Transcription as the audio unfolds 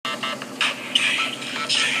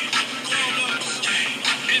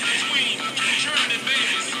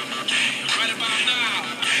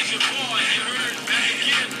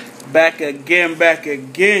Back again.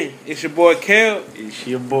 It's your boy Kel. It's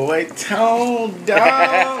your boy Tone,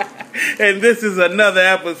 dog. And this is another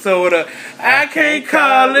episode of I Can't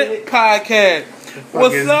Call It Podcast.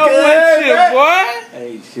 What's up with you, boy?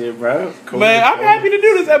 Hey, shit, bro. Cool. Man, I'm happy to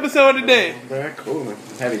do this episode today. Bro, cool.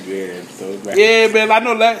 Had a good episode, bro. Yeah, man, I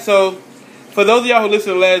know that. So, for those of y'all who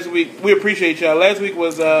listened last week, we appreciate y'all. Last week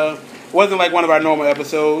wasn't like one of our normal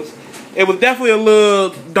episodes. It was definitely a little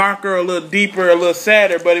darker, a little deeper, a little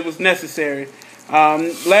sadder, but it was necessary.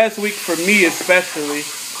 Last week, for me especially,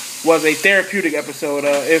 was a therapeutic episode.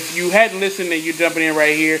 If you hadn't listened and you're jumping in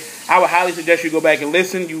right here, I would highly suggest you go back and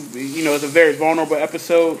listen. You know, it's a very vulnerable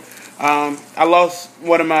episode. I lost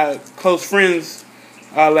one of my close friends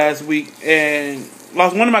last week, and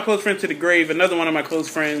lost one of my close friends to the grave, another one of my close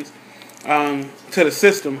friends to the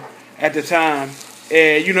system at the time.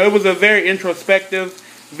 And, you know, it was a very introspective,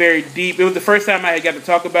 very deep. It was the first time I had got to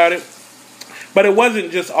talk about it. But it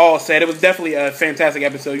wasn't just all sad. It was definitely a fantastic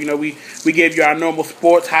episode. You know, we gave you our normal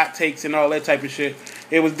sports hot takes and all that type of shit.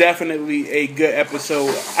 It was definitely a good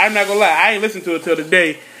episode. I'm not going to lie. I ain't listened to it till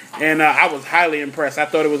today, and I was highly impressed. I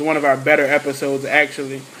thought it was one of our better episodes,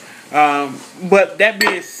 actually. But that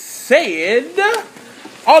being said,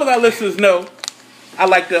 all of our listeners know I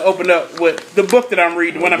like to open up with the book that I'm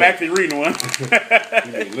reading when I'm actually reading one. You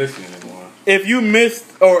ain't listening to one. If you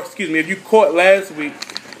if you caught last week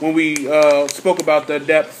when we spoke about the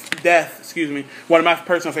death, one of my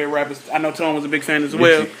personal favorite rappers, I know Tone was a big fan as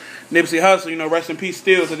well, Nipsey Hussle, you know, rest in peace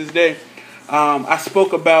still to this day. I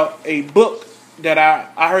spoke about a book that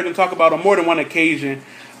I heard him talk about on more than one occasion.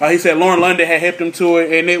 He said Lauren London had hipped him to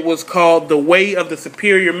it, and it was called The Way of the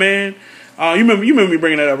Superior Man. You remember me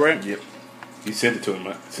bringing that up, right? Yep. You sent it to him.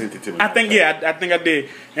 I think I did.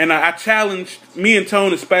 And I challenged me and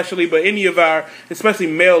Tone especially, but any of our, especially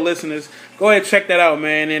male listeners, go ahead and check that out,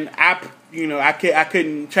 man. And I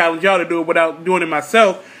couldn't challenge y'all to do it without doing it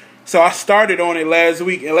myself. So I started on it last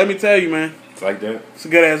week, and let me tell you, man, it's like that. It's a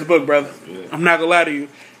good ass book, brother. Yeah. I'm not gonna lie to you.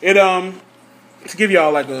 It to give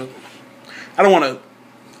y'all like a, I don't want to.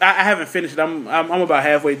 I haven't finished it. I'm about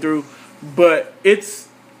halfway through, but it's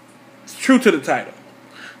true to the title.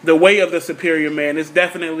 The Way of the Superior Man. It's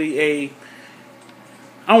definitely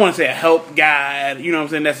I don't want to say a help guide, you know what I'm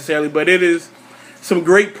saying, necessarily, but it is some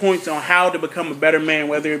great points on how to become a better man,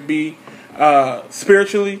 whether it be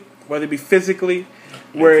spiritually, whether it be physically,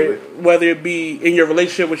 whether it be in your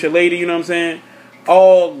relationship with your lady, you know what I'm saying.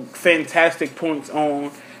 All fantastic points on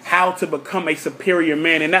how to become a superior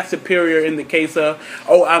man, and not superior in the case of,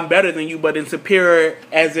 oh, I'm better than you, but in superior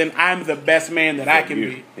as in I'm the best man that I can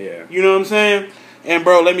be. Yeah. You know what I'm saying? And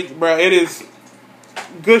bro, it is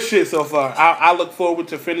good shit so far. I look forward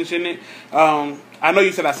to finishing it. I know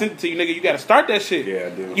you said I sent it to you, nigga. You got to start that shit. Yeah,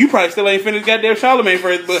 I do. You probably still ain't finished goddamn Charlamagne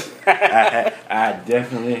first, but I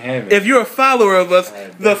definitely haven't. If you're a follower of us,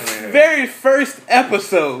 the very first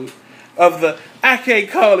episode of the I Can't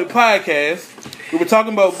Call It podcast, we were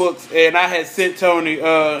talking about books, and I had sent Tony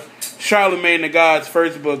Charlamagne the God's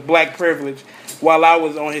first book, Black Privilege, while I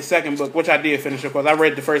was on his second book, which I did finish, of course. I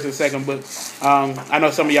read the first and second book. I know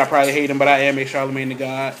some of y'all probably hate him, but I am a Charlamagne the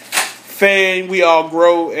God fan. We all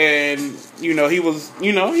grow, and you know he was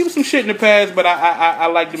some shit in the past, but I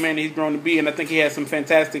like the man that he's grown to be, and I think he has some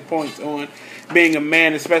fantastic points on being a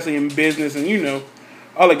man, especially in business, and you know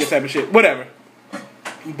all that good type of shit. Whatever.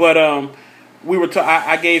 But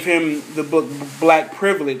I gave him the book Black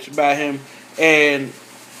Privilege by him, and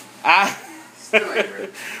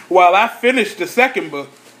while I finished the second book,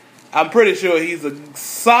 I'm pretty sure he's a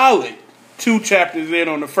solid 2 chapters in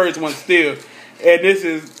on the first one still. And this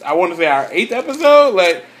is, I want to say, our 8th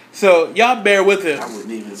episode. So y'all bear with him. I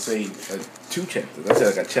wouldn't even say 2 chapters. I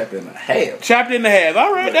said like a chapter and a half. Chapter and a half.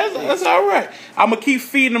 All right, that's all right. I'm gonna keep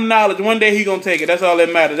feeding him knowledge. One day he gonna take it. That's all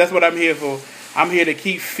that matters. That's what I'm here for. I'm here to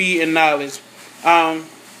keep feeding knowledge.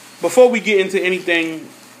 Before we get into anything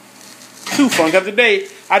too fun, because today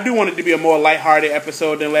I do want it to be a more lighthearted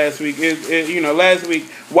episode than last week. Last week,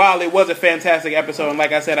 while it was a fantastic episode, and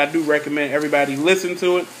like I said, I do recommend everybody listen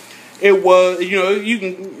to it. It was,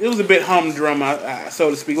 it was a bit humdrum,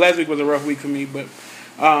 so to speak. Last week was a rough week for me, but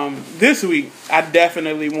this week I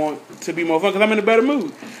definitely want to be more fun because I'm in a better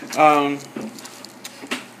mood. I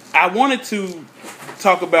wanted to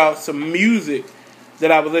talk about some music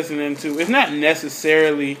that I was listening to. It's not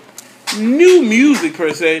necessarily new music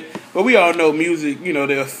per se, but we all know music,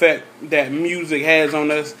 the effect that music has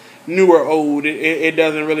on us, new or old, it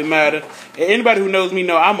doesn't really matter. Anybody who knows me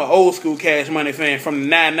know I'm an old school Cash Money fan from the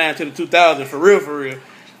 99 to the 2000, for real.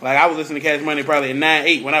 Like, I was listening to Cash Money probably in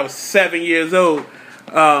 98 when I was 7 years old.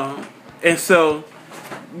 And so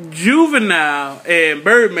Juvenile and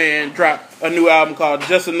Birdman dropped a new album called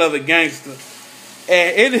Just Another Gangster.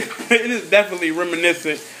 And it is definitely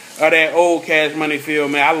reminiscent of that old Cash Money feel,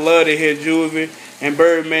 man. I love to hear Juvie and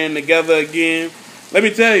Birdman together again. Let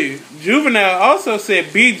me tell you, Juvenile also said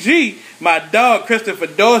BG, my dog Christopher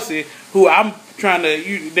Dorsey, who I'm trying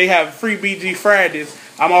to, they have free BG Fridays.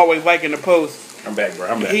 I'm always liking the post. I'm back, bro.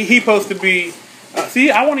 I'm back. He supposed to be,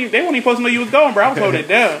 they won't even supposed to know you was going, bro. I was holding it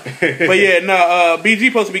down. But yeah, no, BG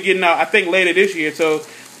supposed to be getting out, I think, later this year. So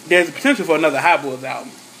there's a potential for another Hot Boys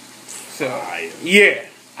album. So, yeah,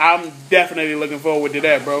 I'm definitely looking forward to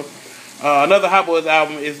that, bro. Another Hot Boys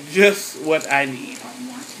album is just what I need.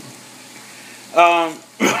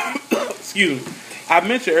 Excuse me. I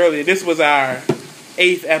mentioned earlier, this was our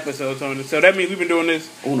 8th episode, Tony. So that means we've been doing this.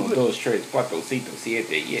 Uno, dos, tres, cuatro, cinco,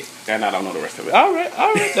 siete, yeah. And I don't know the rest of it. All right.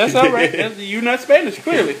 That's all right. You're not Spanish,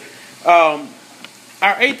 clearly. Our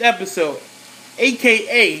 8th episode,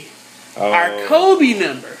 a.k.a. our Kobe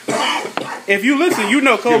number. If you listen, you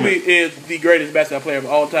know Kobe is the greatest basketball player of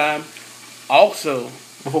all time. Also,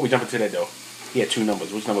 before we jump into that, though, he had 2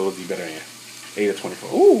 numbers. Which number was he better in? 8 or 24?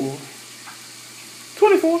 Ooh.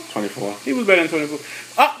 24. 24. He was better than 24.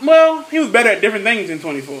 Well, he was better at different things than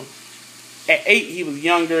 24. At 8, he was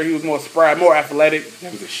younger. He was more spry, more athletic.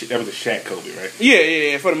 That was a Shaq Kobe, right?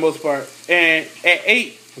 Yeah, for the most part. And at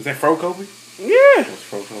 8... Was that Fro Kobe? Yeah. That was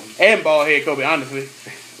Fro Kobe. And bald head Kobe, honestly.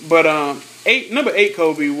 But number 8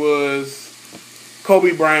 Kobe was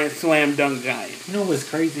Kobe Bryant slam dunk giant. You know what's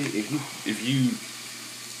crazy?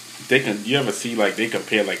 You ever see like they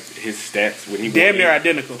compare like his stats when he damn near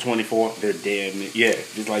identical. 24, they're damn near,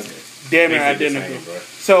 just like that. Damn near identical. Same,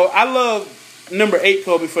 so I love number 8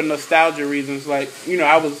 Kobe for nostalgia reasons. Like, you know,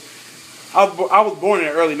 I was born in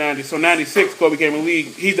the early 90s, so 96 Kobe came in the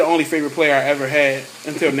league. He's the only favorite player I ever had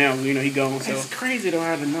until now. You know, he gone. So it's crazy though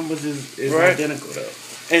how the numbers is right? identical though.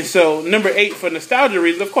 And so number 8 for nostalgia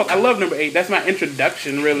reasons. Of course, I love number 8. That's my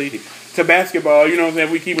introduction really to basketball. You know what I'm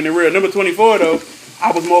saying? We keeping it real. Number 24 though.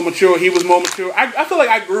 I was more mature. He was more mature. I feel like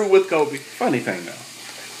I grew with Kobe. Funny thing, though.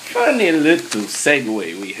 Funny little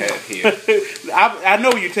segue we have here. I know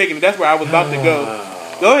where you're taking it. That's where I was about to go.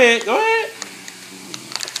 Go ahead.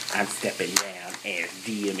 I'm stepping down as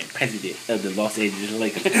GM and president of the Los Angeles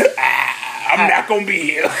Lakers. I'm not going to be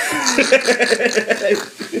here.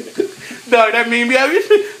 No, that mean me.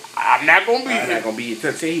 I'm not going to be here. I'm not going to be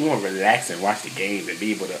here. Say he want to relax and watch the games and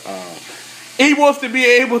be able to... He wants to be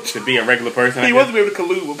able to be a regular person. He wants to be able to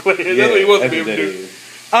collude with players. That's what he wants to be able to do.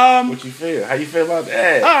 What you feel? How you feel about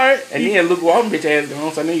that? All right. And then Luke Walton bitch ass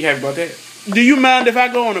gone, so I know you happy about that. Do you mind if I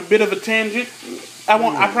go on a bit of a tangent?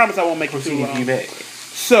 I promise I won't make it too long.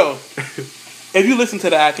 So, if you listen to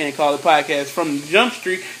the I Can't Call It podcast from the Jump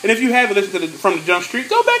Street, and if you haven't listened to from the Jump Street,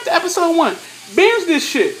 go back to episode 1. Binge this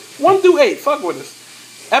shit. 1 through 8. Fuck with us.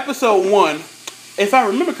 Episode 1, if I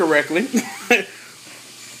remember correctly...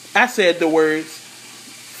 I said the words,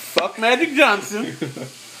 fuck Magic Johnson,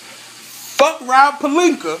 fuck Rob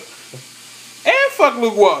Pelinka, and fuck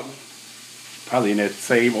Luke Walton. Probably in that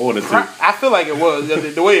same order, too. I feel like it was.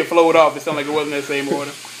 The way it flowed off, it sounded like it wasn't in that same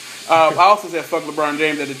order. I also said fuck LeBron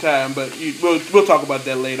James at the time, but we'll talk about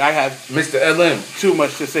that later. I have Mr. LM too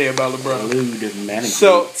much to say about LeBron.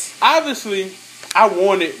 So, obviously, I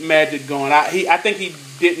wanted Magic gone. I think he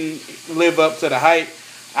didn't live up to the hype.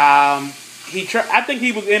 I think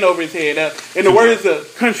he was in over his head. In the words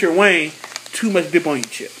of Country Wayne, too much dip on your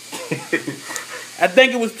chip. I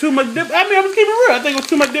think it was too much dip. I mean, I was keeping it real. I think it was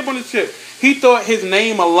too much dip on his chip. He thought his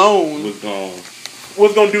name alone was going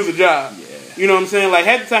to do the job. Yeah. You know what I'm saying? Like,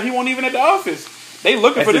 at the time, he wasn't even at the office. They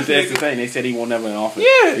looking for this nigga. That's the thing. They said he won't never in office.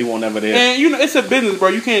 Yeah. He won't never there. And, you know, it's a business, bro.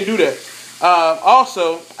 You can't do that.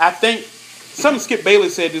 Also, I think something Skip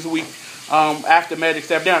Bayless said this week after Magic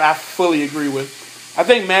stepped down, I fully agree with. I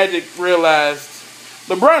think Magic realized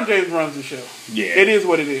LeBron James runs the show. Yeah. It is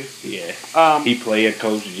what it is. Yeah. He player,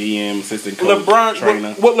 coach, GM, assistant coach,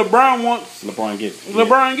 trainer. What LeBron wants, LeBron gets.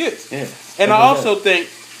 LeBron gets. Yeah. And I also think,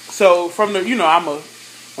 so from the, you know,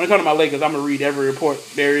 when it comes to my Lakers, I'm going to read every report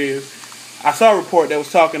there is. I saw a report that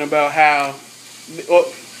was talking about how, or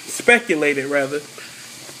speculated rather,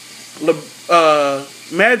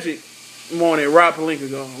 Magic wanted Rob Pelinka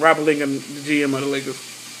gone. Rob Pelinka, the GM of the Lakers.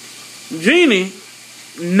 Jeannie,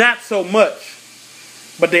 not so much.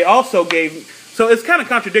 But they also gave... So it's kind of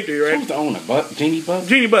contradictory, right? Who's the owner? Jeannie Buss?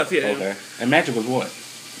 Jeannie Buss, yeah. Okay. And Magic was what?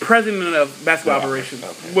 President of basketball operations.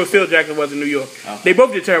 Okay. What Phil Jackson was in New York. Okay. They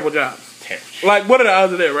both did terrible jobs. Like, what are the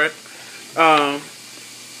odds of that, right?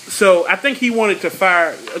 So I think he wanted to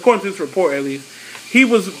fire... According to this report, at least, he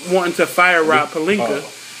was wanting to fire Rob Pelinka.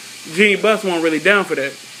 Jeannie Buss wasn't really down for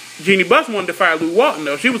that. Jeannie Buss wanted to fire Luke Walton,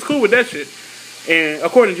 though. She was cool with that shit. And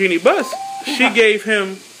according to Jeannie Buss, she gave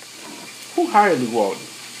him Who hired Luke Walton?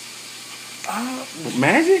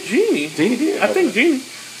 Magic? Jeannie. Jeannie did? I think Jeannie.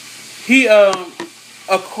 He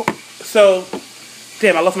so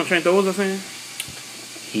damn, I lost my train of thought. What was I saying?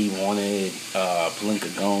 He wanted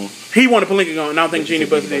Pelinka gone. He wanted Pelinka gone, and I don't think Jeannie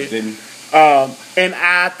Buss did. Didn't. And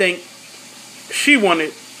I think she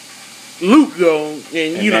wanted Luke gone,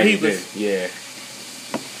 and you know he was. Yeah.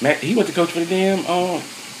 Matt, he went to coach for the damn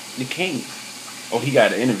the Kings. Oh, he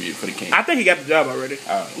got an interview for the Kings. I think he got the job already.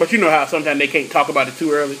 Oh. But you know how sometimes they can't talk about it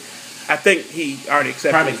too early. I think he already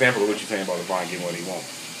accepted. Prime example of what you're saying about LeBron getting what he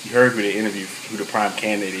wants. You heard me the interview who the prime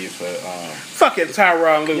candidate is for. Fucking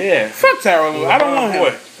Tyronn Lue. Yeah. Fuck Tyronn Lue. I don't want him.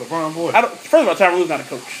 LeBron boy. First of all, Tyronn Lue's not a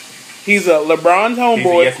coach. He's a LeBron's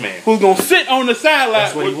homeboy yes man. who's gonna sit on the sideline.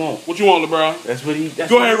 That's what he want. What you want, LeBron? That's what he. That's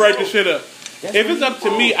Go what ahead and he write want. this shit up. That's If what it's he up to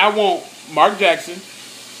want. me, I want Mark Jackson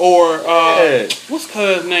or what's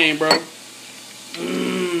cuz name, bro?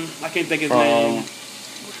 I can't think his name.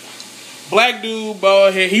 Black dude,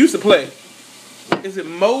 bald head. He used to play. Is it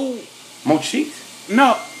Mo Cheeks?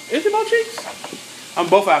 No, is it Mo Cheeks? On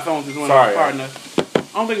both our phones is one of our partners. I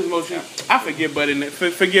don't think it's Mo Cheeks. I forget Buddy name.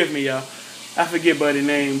 Forgive me, y'all. I forget Buddy's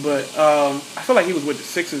name, but I feel like he was with the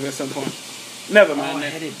Sixers at some point. Never mind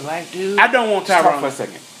that. Headed black dude. I don't want Just talk for a Tyronn.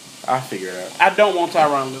 second. I'll figure it out. I don't want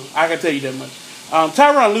Tyronn Lue. I can tell you that much.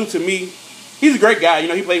 Tyronn Lue, to me, he's a great guy. You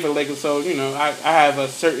know, he played for the Lakers, so, you know, I have a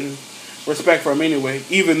certain respect for him anyway,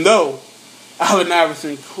 even though Allen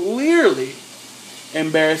Iverson clearly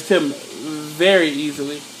embarrassed him very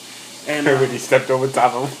easily. And when he stepped over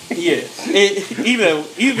top of him. yes,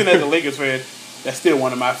 even as a Lakers fan, that's still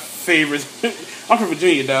one of my favorites. I'm from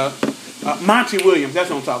Virginia, dog. Monty Williams, that's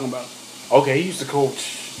what I'm talking about. Okay, he used to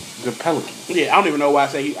coach the Pelicans. Yeah, I don't even know why I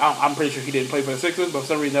say I'm pretty sure he didn't play for the Sixers, but for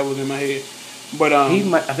some reason that was in my head. But I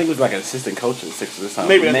think it was like an assistant coach of the Sixers or something.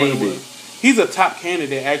 maybe that's what it was. He's a top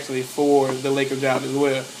candidate actually for the Lakers job as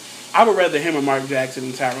well. I would rather him and Mark Jackson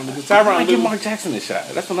than Tyronn Lue. Because Tyronn Lue, give Mark Jackson a shot.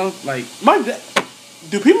 That's what I'm like.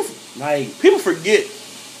 Do people Like people forget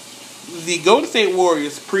the Golden State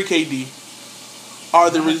Warriors pre-KD are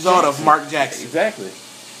the result of Mark Jackson. Exactly.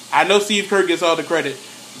 I know Steve Kerr gets all the credit.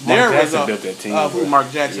 Mark Their Jackson result built that team, of who bro.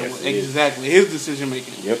 Mark Jackson Yes, was. he did. Exactly. His decision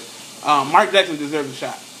making. Yep. Mark Jackson deserves a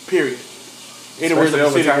shot. Period. In the words of Especially the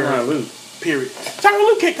over city Tyronn girl. Lue. Period. Tyronn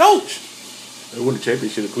Lue can't coach. They won the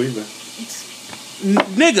championship in Cleveland.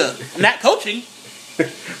 Nigga, not coaching.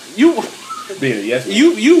 You Being a yes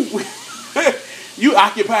man. you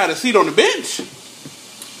occupied a seat on the bench.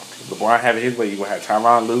 LeBron having his way, you're going to have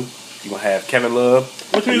Tyronn Lue. You're going to have Kevin Love.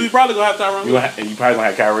 Which means we probably gonna have Tyronn Lue. And you probably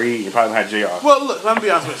going to have Kyrie. You're probably going to have JR. Well, look, let me be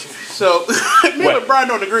honest with you. So, me and LeBron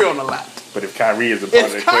don't agree on a lot. But if Kyrie is a part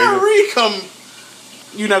of the If equation. Kyrie come,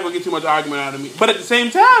 you're not gonna get too much argument out of me. But at the same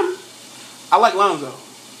time, I like Lonzo,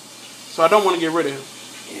 so I don't want to get rid of him.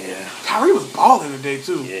 Yeah. Kyrie was balling today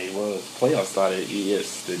too. Yeah, he was. Playoffs started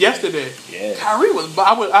Yesterday. Yeah. Kyrie was.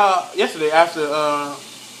 Yesterday after.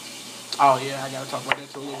 Oh yeah, I gotta talk about that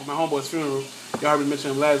too. My homeboy's funeral. Y'all heard me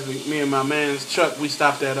mention him last week. Me and my man's Chuck, we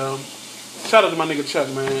stopped at Shout out to my nigga Chuck,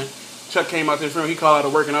 man. Chuck came out to the funeral. He called out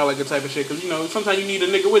of work and all that good type of shit. Cause you know sometimes you need a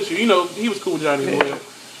nigga with you. You know he was cool with Johnny as well.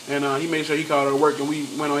 And he made sure he called out of work and we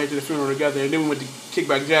went on here to the funeral together. And then we went to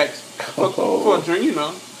Kickback Jacks for a drink. You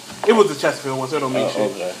know, it was the Chesterfield one, so it don't mean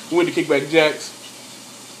shit. Okay. We went to Kickback Jacks.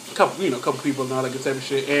 Couple people and all that good type of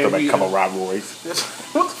shit. And A couple Rob Roy's.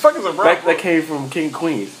 what the fuck is a Rob? That came from King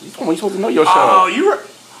Queens. You supposed to know your show. Oh, you're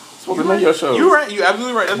supposed to know your show. You're right. You're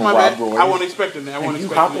absolutely right. That's my Rob bad. Roy's. I wasn't expecting that. You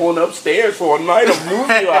hop on upstairs for a night of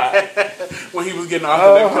movie live. When he was getting off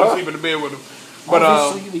and come sleep in the bed with him.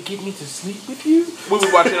 But so you would get me to sleep with you? we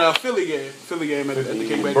was watching Philly game at the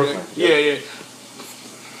Kickback Brooklyn. Jack.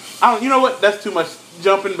 Yeah. You know what? That's too much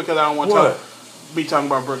jumping because I don't want to be talking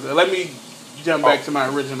about Brooklyn. Let me jump back to my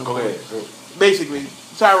original Go point. ahead. Basically,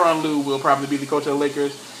 Tyronn Lue will probably be the coach of the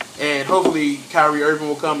Lakers, and hopefully Kyrie Irving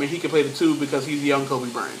will come and he can play the two because he's young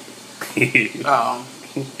Kobe Bryant. He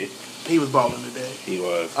was balling today. He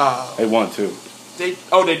was. They won too. They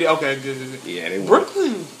did. Okay, good. Yeah, they won.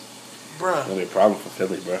 Brooklyn, bruh. It's gonna be a problem for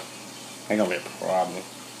Philly, bro. Ain't gonna be a problem.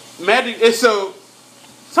 Magic. And so,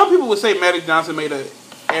 some people would say Magic Johnson made an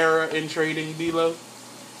error in trading D'Lo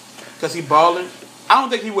because he balling. I don't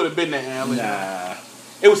think he would have been there, Allen. Nah.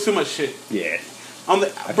 It was too much shit. Yeah.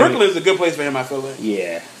 Brooklyn is a good place for him, I feel like.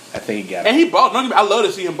 Yeah. I think he got out. And he balled. I love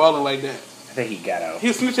to see him balling like that. I think he got out.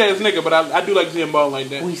 He's a snitch ass nigga, but I do like to see him balling like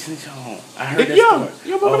that. Who he snitched on? I heard Nick that Young. story.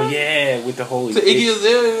 You remember that? Yeah, with the whole... To Iggy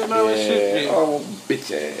Azalea and all that shit. Yeah. Oh,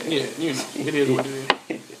 bitch ass. Yeah, you know, it is what it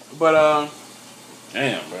is. But,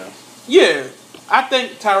 Damn, bro. yeah, I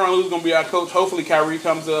think Tyronn Lue's gonna be our coach. Hopefully Kyrie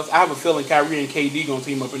comes to us. I have a feeling Kyrie and KD gonna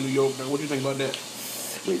team up in New York. What do you think about that?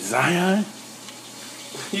 With Zion?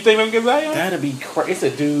 You think they'll get Zion? That'd be crazy. It's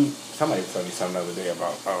a dude. Somebody told me something the other day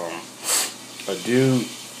about a dude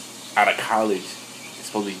out of college is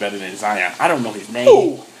supposed to be better than Zion. I don't know his name.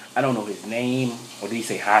 Who? I don't know his name. Or did he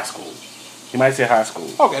say high school? He might say high school.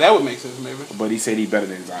 Okay, that would make sense maybe. But he said he's better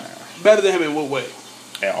than Zion. Better than him in what way?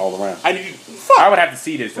 Yeah, all around. I need. Fuck. I would have to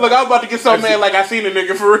see this. Though. Look, I was about to get so mad like I seen the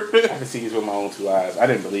nigga for real. I have to see this with my own 2 eyes. I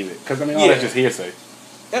didn't believe it. Because, I mean, all that's just hearsay.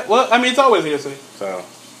 Yeah, well, I mean, it's always hearsay. So,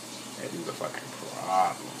 that dude's a fucking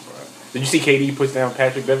problem, bro. Did you see KD push down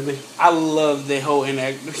Patrick Beverly? I love the whole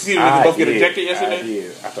inact. See them both get ejected yesterday?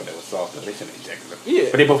 I thought that was soft, though. They shouldn't have ejected them. Yeah.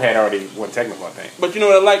 But they both had already one technical, I think. But you know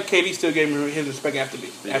what I like? KD still gave me his respect after the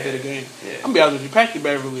game. Yeah. I'm gonna be honest with you. Patrick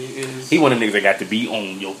Beverly is... He one of the niggas that got to be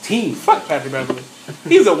on your team. Fuck Patrick Beverly.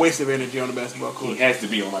 He's a waste of energy on the basketball court. He has to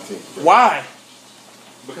be on my team. Bro. Why?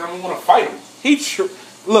 Because I don't want to fight him.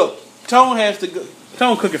 Look, Tone has to go.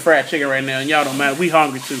 Tone cooking fried chicken right now, and y'all don't mind. We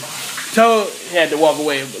hungry too. Tone had to walk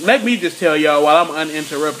away. But let me just tell y'all while I'm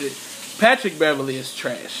uninterrupted, Patrick Beverly is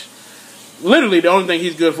trash. Literally, the only thing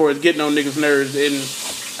he's good for is getting on niggas' nerves, and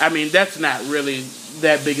I mean that's not really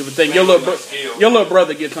that big of a thing. Your little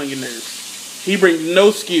brother gets on your nerves. He brings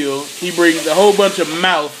no skill. He brings a whole bunch of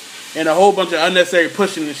mouth and a whole bunch of unnecessary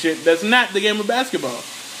pushing and shit. That's not the game of basketball.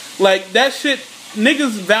 Like that shit,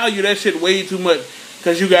 niggas value that shit way too much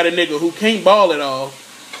because you got a nigga who can't ball at all,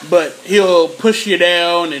 but he'll push you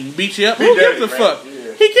down and beat you up. Who gives a fuck?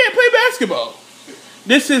 Yeah. He can't play basketball.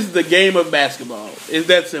 This is the game of basketball. It's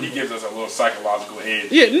that simple. He gives us a little psychological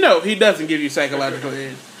edge. Yeah, no, he doesn't give you psychological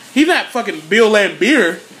edge. He's not fucking Bill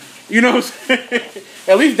Laimbeer. You know what I'm saying?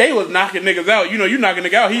 At least they was knocking niggas out. You know, you knocking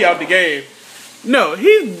nigga out, he out the game. No,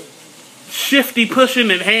 he's shifty pushing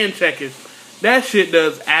and hand checking. That shit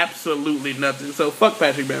does absolutely nothing. So fuck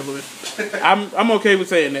Patrick Beverly. I'm okay with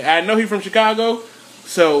saying that. I know he's from Chicago,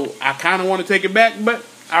 so I kind of want to take it back, but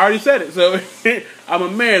I already said it. So I'm a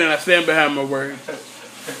man and I stand behind my word.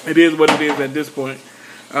 It is what it is at this point.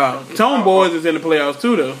 Tone Boys is in the playoffs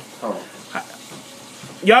too, though.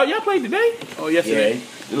 Y'all played today? Oh, yesterday. Yeah,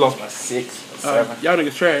 they lost by 6 or 7. Y'all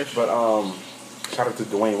niggas trash. But shout out to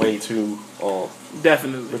Dwayne Wade too.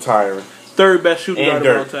 Definitely retiring. Third best shooting guard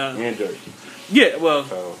of all time. And Dirk. Yeah, well,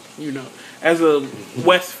 you know, as a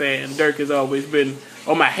West fan, Dirk has always been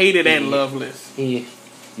on my hated and loved list. Yeah.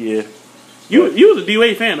 You was a D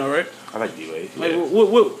Wade fan, though, right? I like D Wade. Like,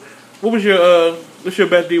 what was your what's your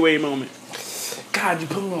best D Wade moment? God, you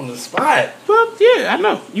put me on the spot. Well, yeah, I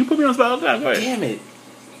know. You put me on the spot all the time. Go ahead. Damn it.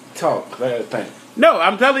 Talk. I gotta think. No,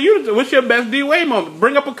 I'm telling you, what's your best D Wade moment?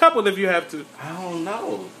 Bring up a couple if you have to. I don't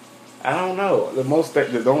know. The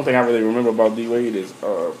only thing I really remember about D Wade is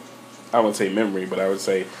I wouldn't say memory, but I would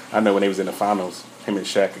say I know when they was in the finals, him and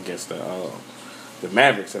Shaq against the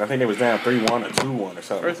Mavericks, and I think they was down 3-1 or 2-1 or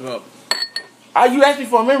something. First of all, you asked me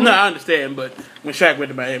for a memory. No, I understand, but when Shaq went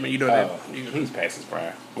to Miami, you know that he's past his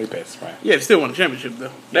prime. Way past his prime. Yeah, he still won a championship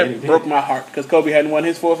though. That broke my heart because Kobe hadn't won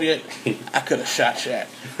his fourth yet. I could have shot Shaq,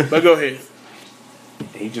 but go ahead.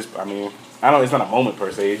 He just, I mean, I don't. It's not a moment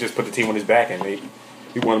per se. He just put the team on his back and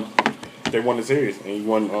he won. They won the series and he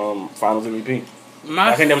won Finals MVP.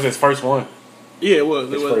 I think that was his first one. Yeah, it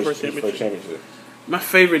was. It was the first championship. My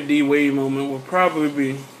favorite D Wade moment will probably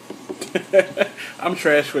be. I'm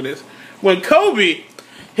trash for this. When Kobe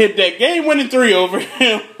hit that game-winning 3 over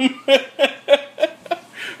him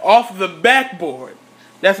off the backboard.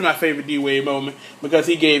 That's my favorite D Wade moment because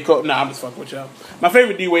he gave Kobe. Nah, I'm just fucking with y'all. My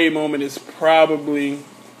favorite D Wade moment is probably.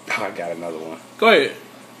 I got another one. Go ahead.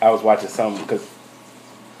 I was watching something because.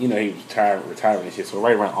 You know, he was retiring and shit. So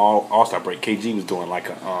right around All-Star break, KG was doing like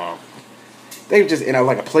a they were just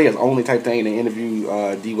like a players only type thing. They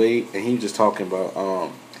interviewed D Wade and he was just talking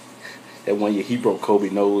about that one year he broke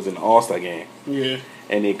Kobe's nose in the All-Star game. Yeah.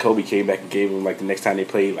 And then Kobe came back and gave him like the next time they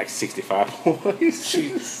played like 65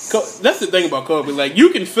 points. That's the thing about Kobe. Like you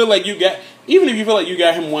can feel like you got even if you feel like you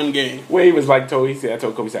got him one game. Well, he was like I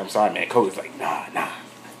told Kobe, I'm sorry, man. Kobe's like, nah,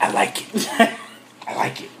 I like it. I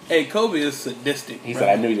like it. Hey, Kobe is sadistic. He said,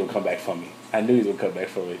 I knew he was going to come back for me.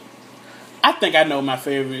 I think I know my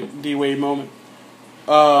favorite D Wade moment.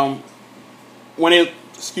 When they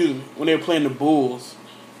were playing the Bulls.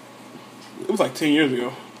 It was like 10 years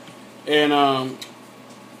ago. And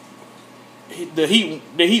the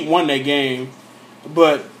Heat won that game,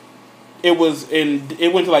 but it went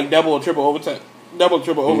to like double or triple overtime.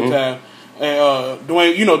 And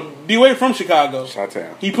Dwayne, D Wade from Chicago.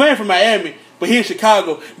 Chi-town. He playing for Miami. But here in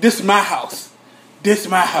Chicago, this is my house.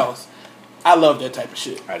 I love that type of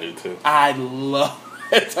shit. I do too. I love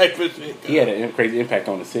that type of shit. He had a crazy impact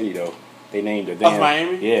on the city though. They named it. Of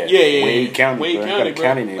Miami? Yeah. Yeah. Wade County, Wade bro. County, Got a bro.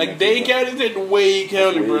 county name Like, after Dade it, County is in Wade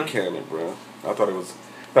County, bro. Wade County, bro. I thought it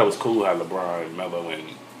was cool how LeBron and Melo and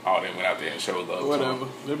all them went out there and showed love.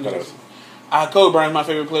 Whatever. So, Kobe Bryant's my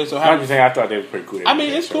favorite player, so I'm just saying, I thought they was pretty cool. I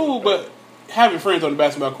mean, it's cool, but having friends on the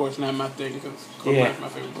basketball court's not my thing, because Kobe Bryant's my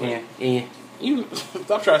favorite player. Yeah. You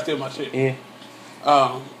stop trying to steal my shit. Yeah.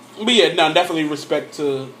 But yeah, no, definitely respect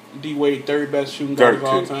to D Wade, third best shooting guard of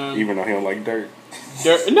all time. Even though he don't like Dirk.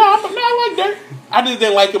 I like Dirk. I just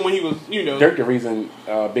didn't like him when he was, Dirk the reason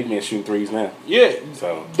big men shooting threes now. Yeah,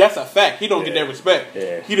 so that's a fact. He don't get that respect.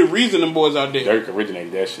 Yeah, he the reason them boys out there. Dirk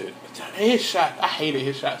originated that shit. His shot, I hated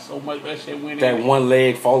his shot so much. That shit went that in. one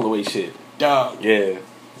leg fall away shit. Dog. Yeah.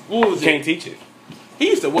 What was Can't teach it. He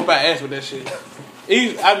used to whoop our ass with that shit.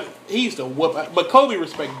 He used to whoop. But Kobe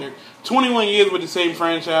respect Dirk. 21 years with the same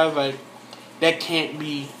franchise, like that can't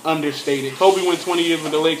be understated. Kobe went 20 years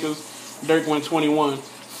with the Lakers. Dirk went 21.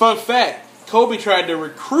 Fun fact: Kobe tried to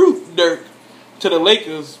recruit Dirk to the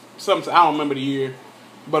Lakers. I don't remember the year,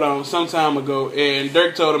 but some time ago. And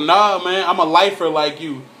Dirk told him, "Nah, man, I'm a lifer like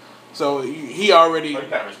you." So he already you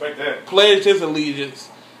gotta respect that. Pledged his allegiance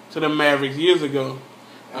to the Mavericks years ago.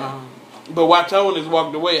 But while Tone has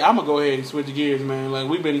walked away, I'm gonna go ahead and switch gears, man. Like,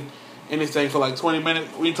 we've been in this thing for like 20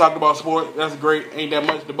 minutes. We talked about sport. That's great. Ain't that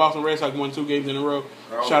much. The Boston Red Sox won 2 games in a row.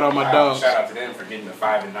 Shout out my dogs. Shout out to them for getting the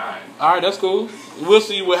 5-9. All right, that's cool. We'll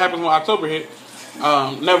see what happens when October hit.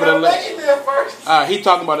 Nevertheless, he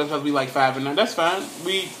talking about it's supposed to be like 5-9. That's fine.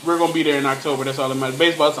 We're gonna be there in October. That's all that matters.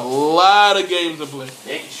 Baseball, it's a lot of games to play.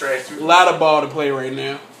 A lot of ball to play right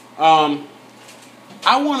now.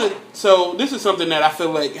 So this is something that I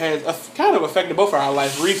feel like has kind of affected both of our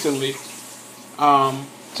lives recently.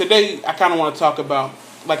 Today, I kind of want to talk about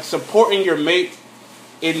like supporting your mate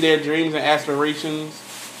in their dreams and aspirations,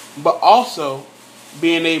 but also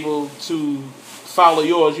being able to follow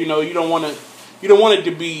yours. You don't want it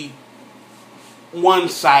to be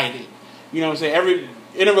one-sided. You know what I'm saying?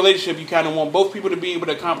 In a relationship, you kind of want both people to be able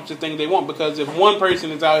to accomplish the things they want, because if one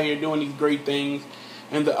person is out here doing these great things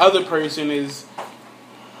and the other person is,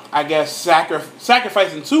 I guess,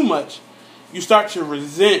 sacrificing too much, you start to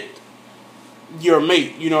resent your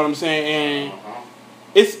mate. You know what I'm saying? And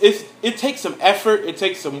it takes some effort. It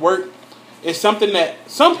takes some work. It's something that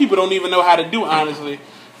some people don't even know how to do, honestly.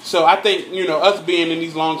 So I think, us being in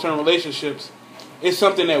these long-term relationships, it's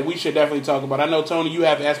something that we should definitely talk about. I know, Tony, you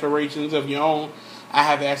have aspirations of your own. I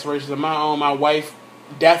have aspirations of my own. My wife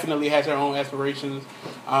definitely has her own aspirations.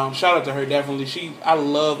 Shout out to her, definitely. I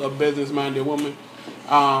love a business-minded woman.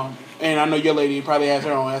 And I know your lady probably has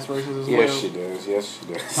her own aspirations as well. Yes, she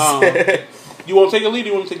does. You want to take a lead, or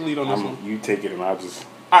you want to take the lead on this one? You take it and I'll just...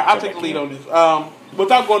 I'll take the lead on this.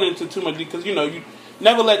 Without going into too much, because, you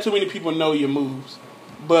never let too many people know your moves.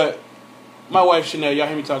 But my wife, Chanel, y'all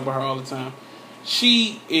hear me talk about her all the time.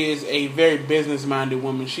 She is a very business-minded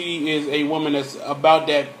woman. She is a woman that's about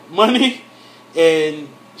that money, and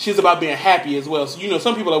she's about being happy as well. So,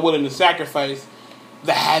 some people are willing to sacrifice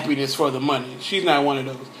the happiness for the money. She's not one of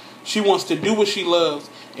those. She wants to do what she loves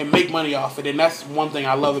and make money off it, and that's one thing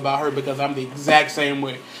I love about her, because I'm the exact same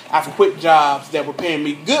way. I've quit jobs that were paying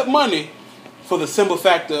me good money for the simple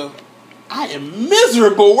fact of I am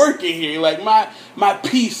miserable working here. Like, my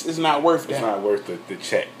peace is not worth that. It's not worth the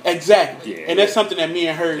check. Exactly. Yeah, and that's something that me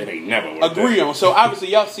and her it ain't never worth agree that. on. So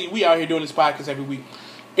obviously, y'all see, we out here doing this podcast every week.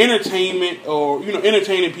 Entertainment, or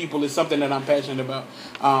entertaining people, is something that I'm passionate about.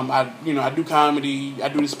 I do comedy. I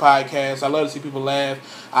do this podcast. I love to see people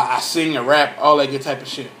laugh. I sing and rap, all that good type of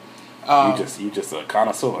shit. You just a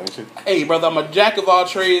connoisseur, ain't you? Hey, brother, I'm a jack of all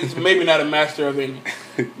trades, maybe not a master of any.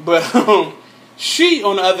 But she,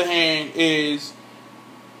 on the other hand, is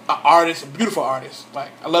an artist, a beautiful artist.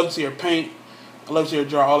 Like, I love to see her paint. I love to see her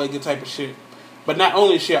draw, all that good type of shit. But not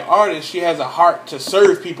only is she an artist, she has a heart to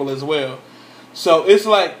serve people as well. So it's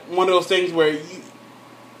like one of those things where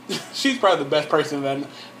she's probably the best person that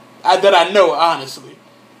I know, honestly.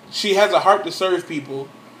 She has a heart to serve people,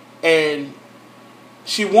 and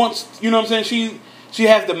she wants, you know what I'm saying? She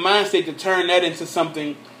has the mindset to turn that into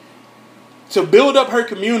something, to build up her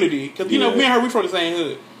community. Because, me and her, we from the same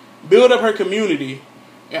hood. Build up her community,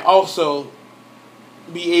 and also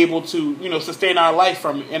be able to, sustain our life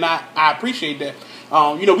from it. And I appreciate that.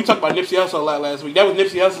 We talked about Nipsey Hussle a lot last week. That was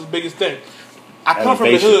Nipsey Hussle's biggest thing. I come from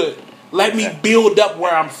the hood. Let me build up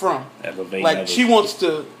where I'm from. She wants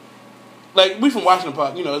to, we from Washington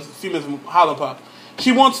Park, it's females from Holland Park.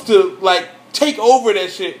 She wants to, take over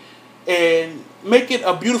that shit and make it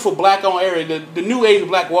a beautiful black-owned area, the new age of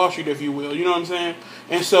Black Wall Street, if you will. You know what I'm saying?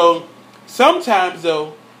 And so sometimes,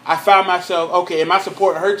 though, I find myself, okay, am I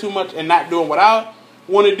supporting her too much and not doing what I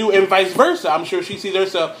want to do, and vice versa. I'm sure she sees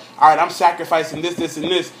herself, all right, I'm sacrificing this, this, and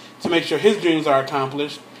this to make sure his dreams are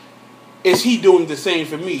accomplished. Is he doing the same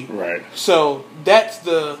for me? Right. So that's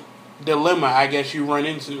the dilemma I guess you run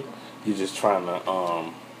into. You're just trying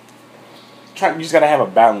to you just gotta have a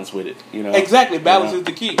balance with it, you know. Exactly, balance is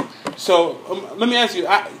the key. So let me ask you.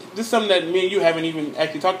 This is something that me and you haven't even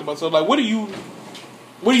actually talked about. So like, what do you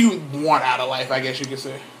want out of life? I guess you could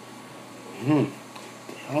say.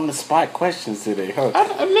 On the spot questions today, huh?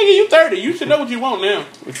 Nigga, you 30. You should know what you want now.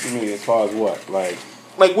 What you mean as far as what? Like,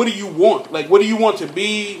 what do you want? Like, what do you want to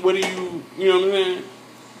be? What do you know what I'm saying?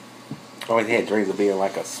 I always had dreams of being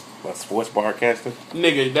like a sports broadcaster.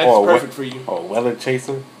 Nigga, that's perfect for you. Or weather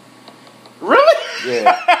chaser. Really?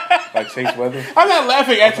 Yeah. Like Chase Weather. I'm not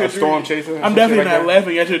laughing at your dream. Storm chaser. I'm definitely not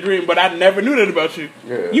laughing at your dream, but I never knew that about you.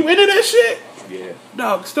 Yeah. You into that shit? Yeah.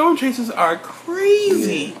 Dog, storm chasers are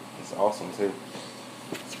crazy. Yeah. It's awesome too.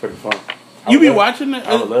 It's pretty fun. You be watching it?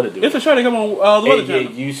 I would love to do it. It's a show that come on the Weather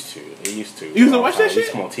Channel. It used to. You used to watch that shit? It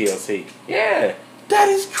used to come on TLC. Yeah. That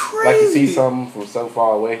is crazy. Like to see something from so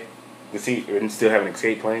far away. To see and still have an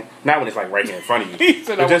escape plan. Not when it's like right here in front of you.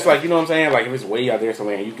 But just like, you know what I'm saying? Like if it's way out there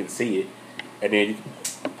somewhere and you can see it, and then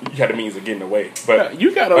you got the means of getting away. But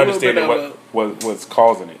you got a little bit of what's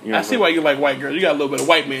causing it. You know I see why you like white girls. You got a little bit of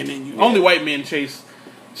white man in you. Yeah. Only white men chase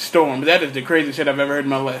storms. That is the craziest shit I've ever heard in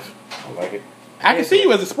my life. I like it. I can see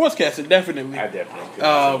you as a sportscaster, definitely. I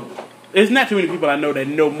definitely. There's not too many people I know that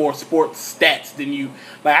know more sports stats than you.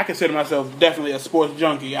 Like, I consider myself definitely a sports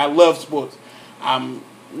junkie. I love sports. 9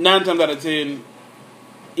 times out of 10,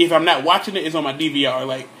 if I'm not watching it, it's on my DVR.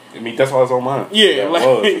 Like, I mean, that's why it's on mine. Yeah, like, it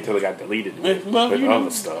was until it got deleted. Well, with you know,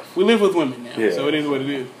 other stuff. We live with women now, so it is what it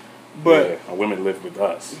is. But women live with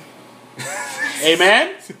us.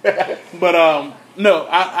 Amen. But no,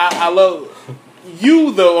 I love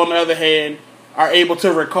you though. On the other hand, are able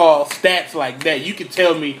to recall stats like that. You can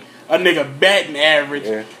tell me a nigga batting average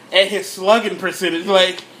and his slugging percentage.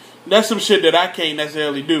 Like, that's some shit that I can't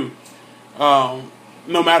necessarily do.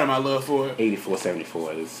 No matter my love for it.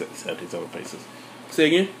 84-74 is Celtics over Pacers. Say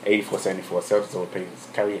again? 84-74 Celtics over Pacers.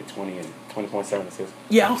 Kyrie had 20 and 20.7 assists.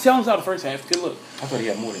 Yeah, I was out the first half. Good look. I thought he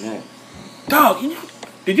had more than that. Dog,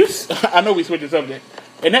 did you? I know we switched the subject.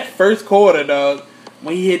 In that first quarter, dog,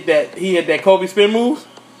 when he hit that Kobe spin move.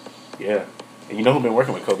 Yeah, and you know who's been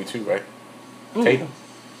working with Kobe too, right? Ooh. Tatum.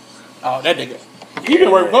 Oh, that nigga. He been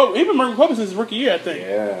working with Kobe since his rookie year, I think.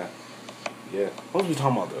 Yeah. What was we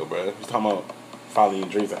talking about though, bro? We was talking about following your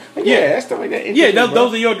dreams. That's stuff like that. Yeah,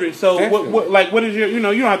 those are your dreams. So what is your? You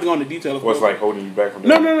don't have to go into detail. What's like holding you back from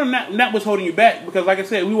that? No, not what's holding you back. Because like I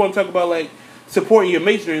said, we want to talk about like supporting your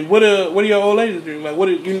mate's dreams. What are your old lady's dreams? Like,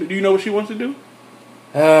 do you know what she wants to do?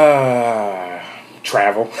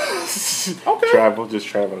 Travel. Okay. Just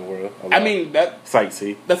travel the world. I mean, that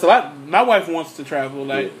sightsee. That's a lot. My wife wants to travel,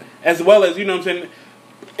 like as well as, you know what I'm saying.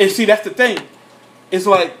 And see, that's the thing. It's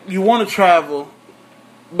like you want to travel,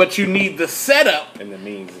 but you need the setup and the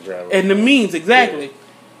means to travel. And the means, exactly. Yeah.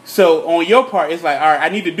 So on your part, it's like, all right, I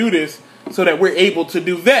need to do this so that we're able to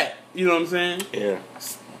do that. You know what I'm saying? Yeah.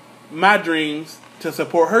 My dreams to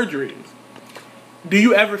support her dreams. Do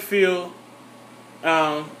you ever feel?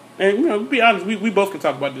 And be honest, we both can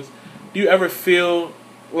talk about this. Do you ever feel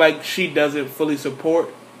like she doesn't fully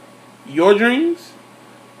support your dreams?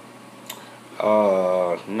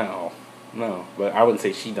 No. But I wouldn't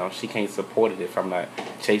say she don't. She can't support it if I'm not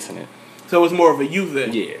chasing it. So it's more of a you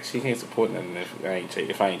thing. Yeah, she can't support nothing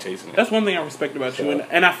if I ain't chasing it. That's one thing I respect about you,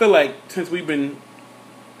 and I feel like since we've been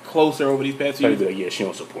closer over these past few years, like, yeah, she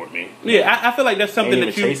don't support me. Yeah, I feel like that's something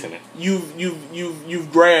that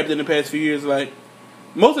you've grabbed in the past few years. Like,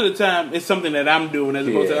 most of the time, it's something that I'm doing as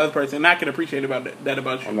opposed to the other person, and I can appreciate that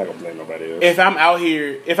about you. I'm not gonna blame nobody else. If I'm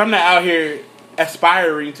not out here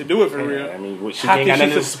aspiring to do it for real, I mean, she ain't got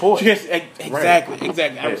nothing to support. Exactly.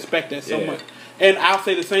 I respect that so much, and I'll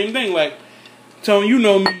say the same thing. Like, Tone, you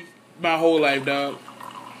know me my whole life, dog.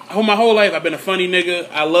 My whole life, I've been a funny nigga.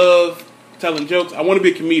 I love telling jokes. I want to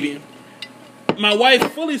be a comedian. My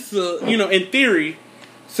wife fully, in theory,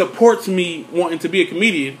 supports me wanting to be a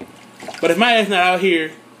comedian. But if my ass not out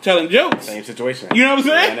here telling jokes, same situation. You know what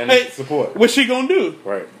I'm saying? Like, support. What's she gonna do?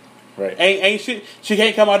 Right. Ain't shit. She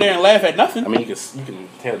can't come out there and laugh at nothing. I mean, you can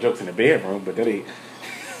tell jokes in the bedroom, but that ain't.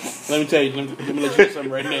 Let me tell you. Let me let you know something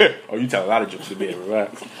right now. Oh, you tell a lot of jokes in the bedroom, right?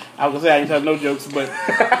 I was gonna say I ain't tell no jokes, but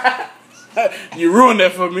you ruined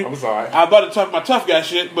that for me. I'm sorry. I'm about to talk my tough guy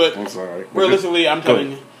shit, but I'm sorry. Realistically, I'm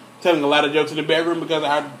telling a lot of jokes in the bedroom because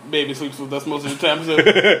our baby sleeps with us most of the time. So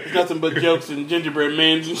it's nothing but jokes and gingerbread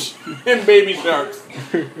men and baby sharks.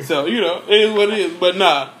 So, it is what it is. But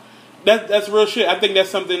nah, that's real shit. I think that's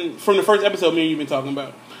something from the first episode me and you've been talking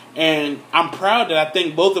about. And I'm proud that I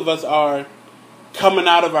think both of us are coming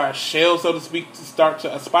out of our shell, so to speak, to start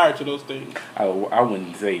to aspire to those things. I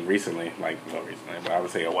wouldn't say recently, but I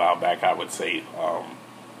would say a while back. I would say,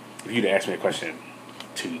 if you'd asked me a question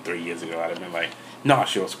 2-3 years ago, I'd have been like, "No,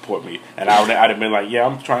 she'll support me," and I'd have been like, "Yeah,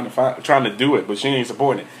 I'm trying to do it, but she ain't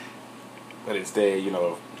supporting it." But instead,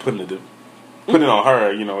 putting it on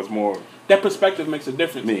her, it's more. That perspective makes a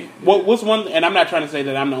difference. What's one? And I'm not trying to say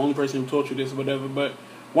that I'm the only person who taught you this or whatever, but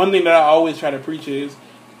one thing that I always try to preach is,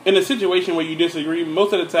 in a situation where you disagree,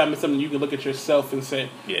 most of the time it's something you can look at yourself and say,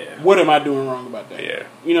 what am I doing wrong about that? Yeah.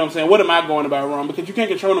 You know what I'm saying? What am I going about wrong? Because you can't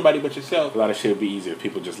control nobody but yourself. A lot of shit would be easier if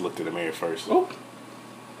people just looked in the mirror first. Oh,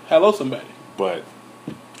 hello, somebody. But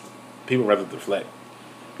people rather deflect,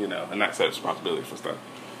 and not set responsibility for stuff.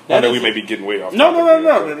 I know we may be getting way off. No,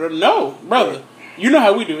 brother. You know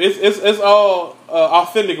how we do. It's all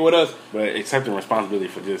authentic with us. But accepting responsibility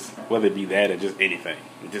for just, whether it be that or just anything,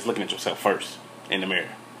 just looking at yourself first in the mirror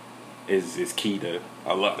is key to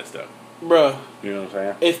a lot of stuff. Bruh. You know what I'm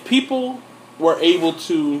saying? If people were able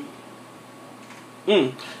to...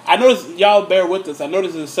 I notice, y'all bear with us, I know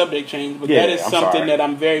this is a subject change, but that is something that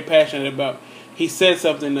I'm very passionate about. He said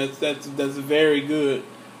something that's very good.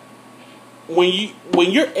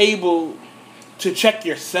 When you're able to check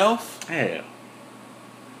yourself... Yeah.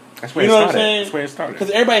 That's where what I'm saying? That's where it started.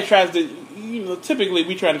 Because everybody tries to... typically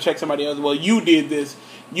we try to check somebody else. Well, you did this.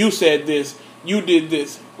 You said this. You did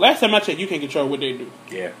this. Last time I checked, you can't control what they do.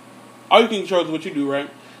 Yeah. All you can control is what you do, right?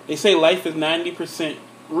 They say life is 90%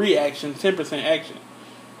 reaction, 10% action.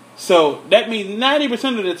 So that means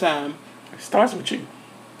 90% of the time... It starts with you.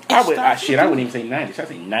 I wouldn't even say 90. I'd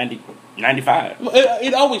say 90, 95.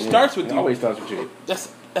 It always starts with you. It always starts with you.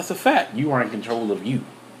 That's a fact. You are in control of you.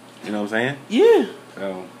 You know what I'm saying? Yeah.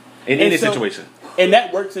 So, in any situation. And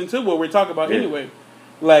that works into what we're talking about anyway.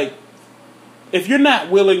 Like, if you're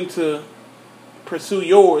not willing to pursue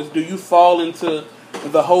yours, do you fall into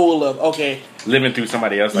the hole of, okay, living through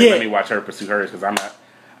somebody else? Like, let me watch her pursue hers because I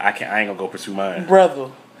ain't gonna go pursue mine,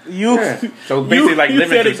 brother. So basically, like, living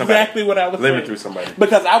said through somebody. Exactly what I was living saying. through somebody,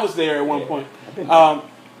 because I was there at one point. I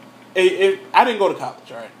didn't go to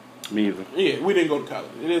college, right? Me either. Yeah, we didn't go to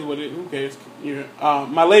college. It is what it is. Who cares?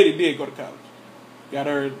 My lady did go to college. Got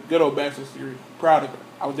her good old bachelor's degree. Proud of her.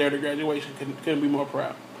 I was there at the graduation. Couldn't be more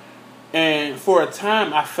proud. And for a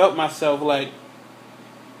time, I felt myself like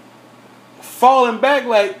falling back,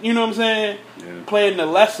 like, you know what I'm saying? Yeah. Playing the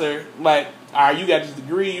lesser, like, all right, you got this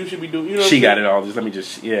degree, you should be doing, you know what she got it all, just let me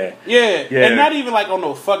just, yeah. And not even like on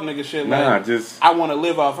no fuck nigga shit, like, just... I want to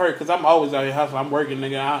live off her, because I'm always out here hustling, I'm working,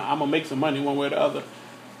 nigga, I'm going to make some money one way or the other.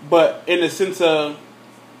 But in the sense of,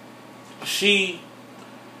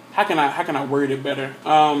 how can I word it better?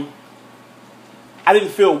 I didn't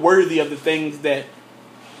feel worthy of the things that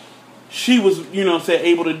she was, you know what I'm saying,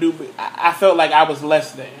 able to do, but I felt like I was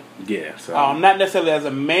less than. Yeah, so... not necessarily as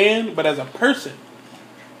a man, but as a person.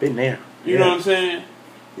 Been there. You know what I'm saying?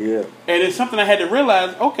 Yeah. And it's something I had to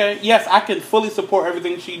realize, okay, yes, I can fully support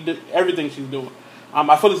everything she's doing.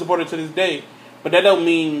 I fully support her to this day. But that don't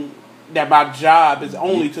mean that my job is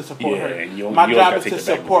only to support her. My job is to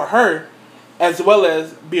support her as well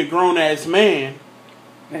as be a grown-ass man.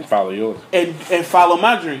 And follow yours. And follow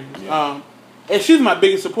my dreams. Yeah. And she's my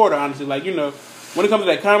biggest supporter, honestly. Like, when it comes to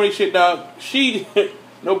that comedy shit, dog, she,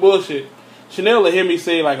 no bullshit. Chanel will hear me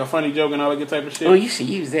say, like, a funny joke and all that good type of shit. Oh, you should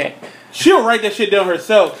use that. She'll write that shit down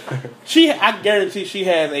herself. I guarantee she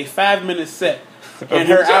has a 5-minute set in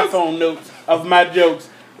her iPhone notes of my jokes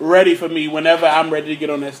ready for me whenever I'm ready to get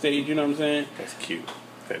on that stage. You know what I'm saying? That's cute.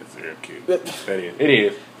 That is real cute. That is. It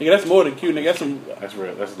is. Nigga, that's more than cute, nigga. That's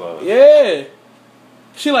real. That's love. Yeah.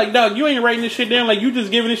 She like, dog, you ain't writing this shit down like you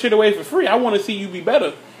just giving this shit away for free. I want to see you be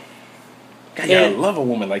better. God, you gotta love a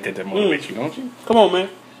woman like that motivates you, don't you? Come on, man.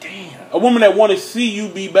 Damn. A woman that want to see you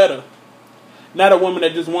be better. Not a woman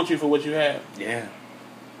that just wants you for what you have. Yeah.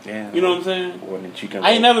 Yeah. You know what I'm saying? One that you can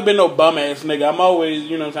I ain't never been no bum ass nigga. I'm always,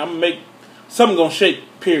 you know what I'm saying? I'm gonna make something gonna shake,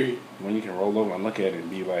 period. When you can roll over and look at it and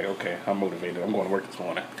be like, okay, I'm motivated. I'm going to work this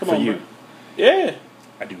morning. Come on, you. Yeah.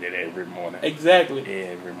 I do that every morning. Exactly.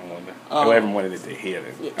 Every morning. Every morning that they're here,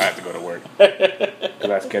 I have to go to work. Because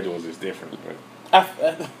our schedule is just different. But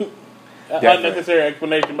unnecessary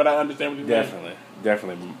explanation, but I understand what you're saying.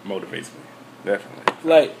 Definitely motivates me. Definitely.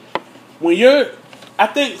 Like, when you're... I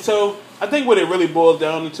think what it really boils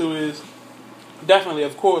down to is definitely,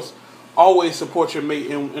 of course, always support your mate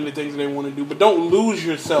in the things that they want to do, but don't lose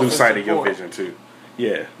yourself. Lose sight of your vision, too.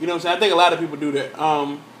 Yeah. You know what I'm saying? I think a lot of people do that.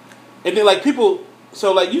 And then, like, people...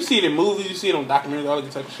 So, like, you see it in movies, you see it on documentaries, all that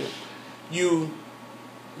type of shit.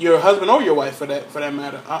 Your husband or your wife, for that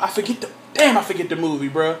matter. I forget the movie,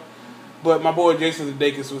 bro. but my boy Jason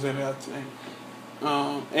Sudeikis was in it, I think.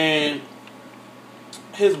 And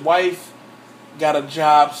his wife got a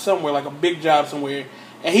job somewhere, like a big job somewhere,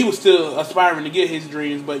 and he was still aspiring to get his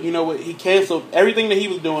dreams. But you know what? He canceled everything that he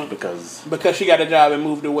was doing because she got a job and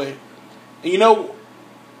moved away. And you know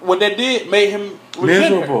what that did? Made him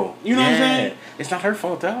miserable. Her. You know what I'm saying? It's not her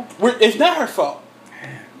fault though. It's not her fault.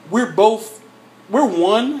 We're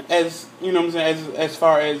one, as you know what I'm saying, as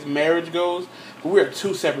far as marriage goes, but we're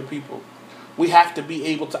two separate people. We have to be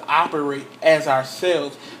able to operate as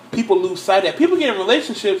ourselves. People lose sight of that. People get in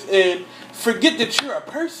relationships and forget that you're a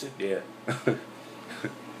person. Yeah.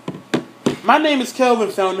 My name is Kelvin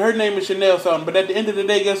Felton. Her name is Chanel Felton. But at the end of the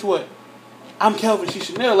day, guess what? I'm Kelvin. She's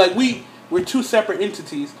Chanel. Like we're two separate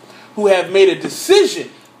entities who have made a decision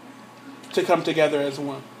to come together as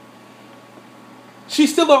one.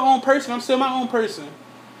 She's still her own person. I'm still my own person.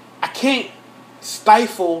 I can't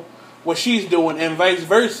stifle what she's doing and vice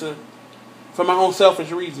versa for my own selfish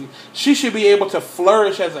reasons. She should be able to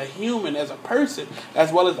flourish as a human, as a person,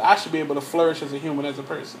 as well as I should be able to flourish as a human, as a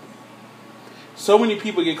person. So many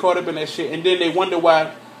people get caught up in that shit, and then they wonder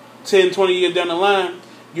why 10, 20 years down the line,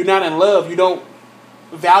 you're not in love. You don't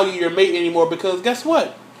value your mate anymore because guess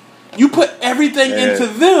what? You put everything into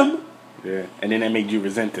them. Yeah, and then that made you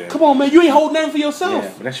resent them. Come on, man. You ain't holding nothing for yourself.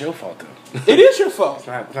 Yeah, but that's your fault, though. It is your fault. It's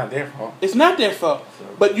not their fault. It's not their fault. So.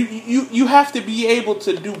 But you have to be able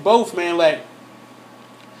to do both, man. Like,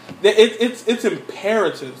 it's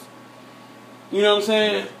imperative. You know what I'm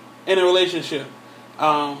saying? Yeah. In a relationship.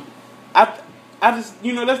 I just,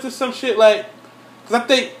 you know, that's just some shit like, because I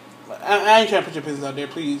think, I ain't trying to put your business out there.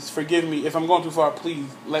 Please forgive me. If I'm going too far, please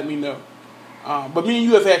let me know. But me and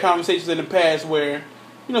you have had conversations in the past where,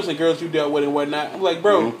 you know, some girls you dealt with and whatnot. I'm like,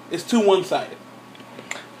 bro, it's too one-sided.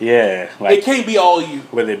 Yeah. Like, it can't be all you.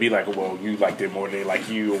 Whether it be like, well, you like them more than they like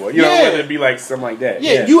you, or, you know, whether it be like something like that.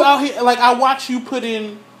 Yeah, you out here, like, I watch you put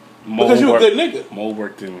in, more because you're a good nigga. More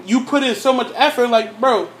work than... You put in so much effort, like,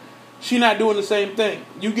 bro, she not doing the same thing.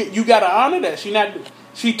 You gotta honor that.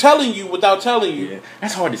 She telling you without telling you. Yeah.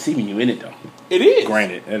 That's hard to see when you in it, though. It is.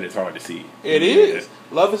 Granted, that is hard to see. It is.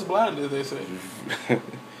 Love is blind, as they say.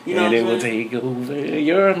 You know and it will take over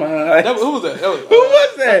your mind. Who was that? Who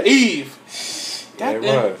was that? Eve. Yeah, it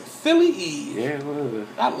was. Philly Eve. Yeah, it was.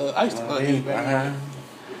 I used to love Eve back then.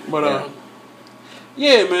 But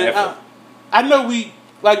yeah, man. I know we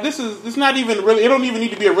like it's not even really. It don't even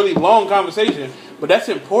need to be a really long conversation, but that's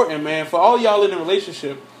important, man. For all y'all in a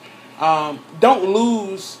relationship, don't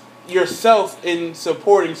lose yourself in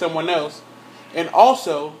supporting someone else, and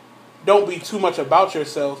also don't be too much about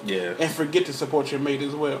yourself and forget to support your mate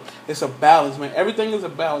as well. It's a balance, man. Everything is a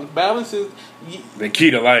balance. Balance is the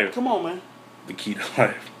key to life. Come on, man. The key to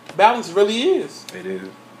life. Balance really is. It is.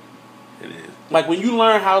 It is. Like when you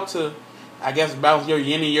learn how to, I guess, balance your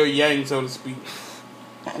yin and your yang, so to speak.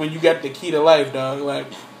 When you got the key to life, dog, like,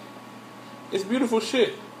 it's beautiful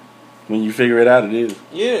shit. When you figure it out, it is.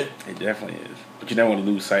 Yeah. It definitely is. But you don't want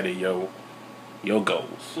to lose sight of your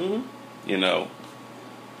goals. Mm-hmm. You know.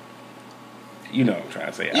 You know what I'm trying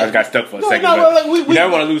to say. I just got stuck for a second. You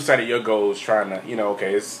never want to lose sight of your goals trying to, you know,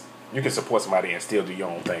 okay, you can support somebody and still do your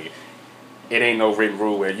own thing. It ain't no written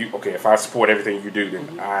rule where if I support everything you do,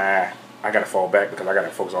 then I got to fall back because I got to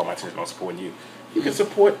focus all my attention on supporting you. You can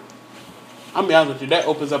support. I'll be honest with you, that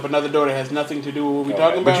opens up another door that has nothing to do with what we're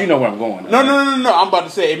talking about. But you know where I'm going. No. I'm about to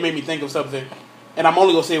say, it made me think of something. And I'm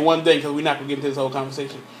only going to say one thing because we're not going to get into this whole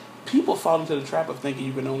conversation. People fall into the trap of thinking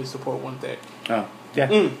you can only support one thing. Oh,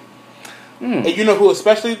 yeah. And you know who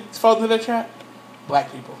especially falls into that trap?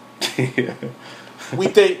 Black people. Yeah. We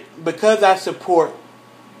think because I support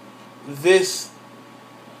this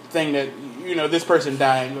thing that, you know, this person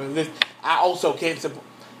dying, or this, I also can't support.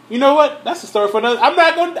 You know what? That's a story for another. I'm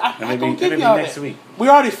not going to give y'all that. Week. We're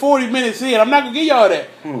already 40 minutes in. I'm not going to give y'all that.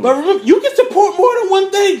 But remember, you can support more than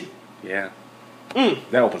one thing. Yeah.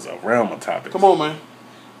 That opens a realm of topics. Come on, man.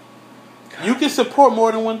 You can support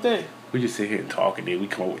more than one thing. We just sit here and talk, and then we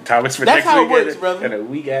come up with topics for next week. That's how it works, and brother. And a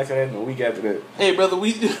week after that, and a week after that. Hey, brother,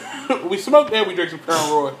 we smoked and we drink some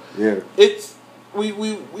Crown Royal. Yeah.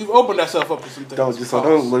 We've opened ourselves up to some things.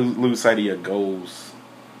 Don't lose sight of your goals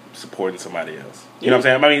supporting somebody else. You know what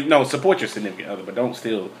I'm saying? I mean, no, support your significant other, but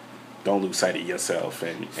don't lose sight of yourself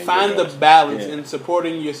and find the balance in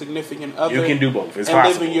supporting your significant other. You can do both. It's and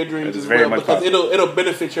possible. Living your dreams as well, because it'll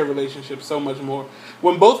benefit your relationship so much more.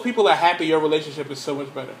 When both people are happy, your relationship is so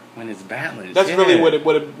much better. When it's balanced. That's really what it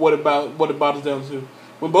boils down to.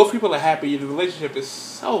 When both people are happy, the relationship is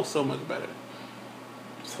so much better.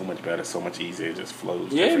 So much better, so much easier. It just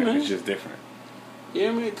flows. Yeah, different. man. It's just different.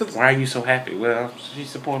 Yeah, man. Cause why are you so happy? Well, she's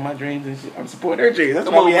supporting my dreams, and I'm supporting her dreams. That's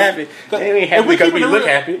come why on, we man. happy. 'Cause They ain't if happy because keep we it look real,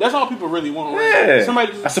 happy. That's all people really want. Right? Yeah,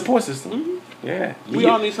 Somebody a support system. Mm-hmm. Yeah, We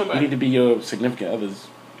all need somebody. You need to be your significant other's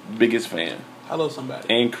biggest fan I love somebody.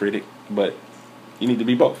 and critic, but you need to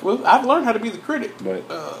be both. Well, I've learned how to be the critic. But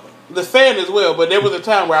The fan as well, but there was a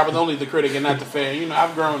time where I was only the critic and not the fan. You know,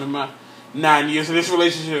 I've grown in my 9 years of this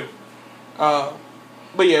relationship.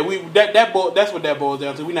 But yeah, that's what that boils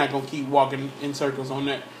down to. We're not gonna keep walking in circles on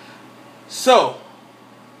that. So,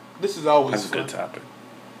 this is always that's a fun. good topic.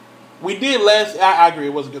 We did I agree,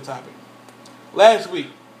 it was a good topic. Last week,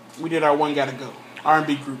 we did our One Gotta Go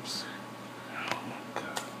R&B groups.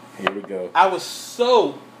 Here we go. I was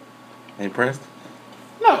so Impressed?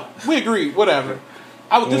 no, we agreed. Whatever.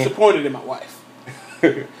 I was disappointed in my wife.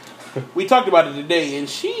 We talked about it today, and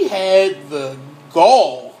she had the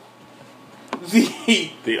gall,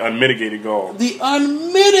 The unmitigated gall. the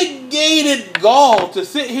unmitigated gall to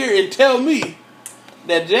sit here and tell me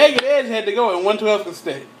that Jagged Edge had to go and 112 could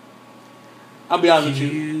stay. I'll be honest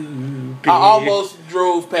with you. I almost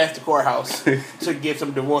drove past the courthouse to get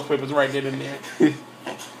some divorce papers right then and there.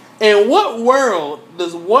 In what world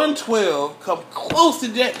does 112 come close to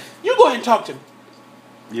Jagged? You go ahead and talk to me.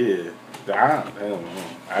 Yeah. I don't know.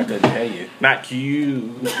 I couldn't tell you. Not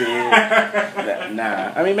cute.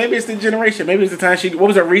 Nah. I mean, maybe it's the generation. Maybe it's the time what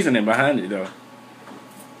was her reasoning behind it, though?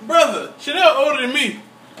 Brother, Chanel older than me.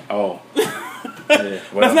 Oh. Yeah,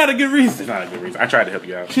 well, That's not a good reason. it's not a good reason. I tried to help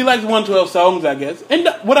you out. She likes 112 songs, I guess. And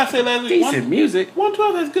what I said last week, Decent music.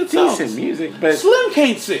 112 has good songs. Decent music, but Slim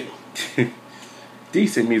can't sing.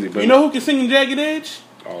 decent music, but You know who can sing in Jagged Edge?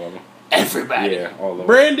 all of them. Everybody. Yeah, all of them.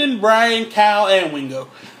 Brandon, Brian, Kyle, and Wingo.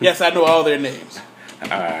 Yes, I know all their names.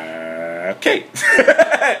 Okay.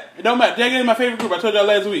 It don't matter. Jagged Edge is my favorite group. I told y'all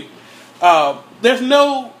last week.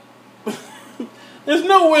 There's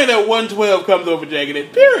no way that 112 comes over Jagged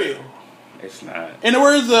Edge. Period. It's not. In the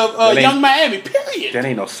words of Young Miami. Period. That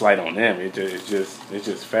ain't no slight on them. It's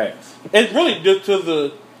just facts. It's really just to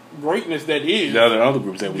the greatness that is. The other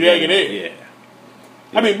groups that we Jagged had, Edge. yeah.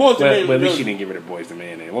 I mean, Boyz II Men. But at least she didn't get rid of Boyz II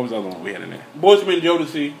Men. What was the other one we had in there? Boyz II Men,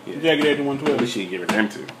 Jodeci, Yeah. Jagged Edge, and At 112. least she didn't get rid of them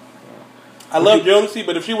too. I love Jodeci,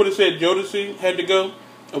 but if she would have said Jodeci had to go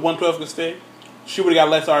and 112 could stay, she would have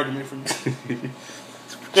got less argument from me.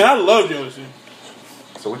 And I love Jodeci.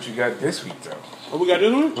 So what you got this week, though? What we got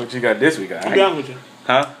this week? What you got this week? To be honest with you.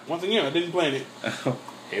 Huh? Once again, I didn't plan it.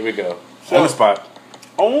 Here we go. So- On the spot.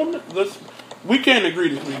 We can't agree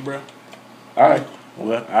this week, bro. All right.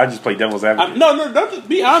 Well, I just play devil's advocate. No, don't just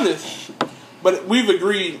be honest. But we've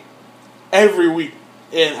agreed every week,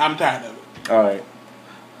 and I'm tired of it. All right.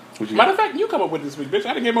 What you Matter got? of fact, you come up with this week, bitch.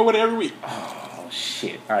 I done came up with it every week. Oh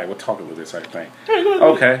shit! All right, we'll talk about this. I think. Hey, go ahead.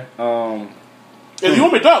 Okay. If you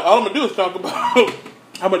want me to talk, all I'm gonna do is talk about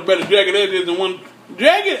how much better Jagged Edge is than one.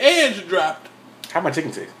 Jagged Edge dropped. How my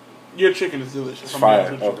chicken taste? Your chicken is delicious. It's I'm fire.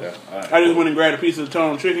 honest with you. Okay. All right. I just went and grabbed a piece of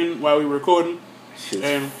Tone chicken while we were recording. Shit's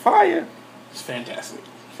and- fire. It's fantastic.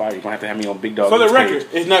 Fire. You're gonna have to have me on Big Dog. For the Eats record, Cage.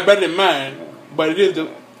 it's not better than mine, but it is.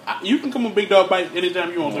 You can come on Big Dog Bites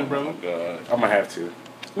anytime you want to, Oh brother. my god! I'm gonna have to.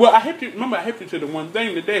 Well, I hipped you. Remember, I hipped you to the one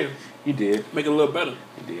thing today. You did. Make it a little better.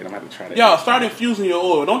 You did. I'm gonna have to try that. Y'all, start infusing your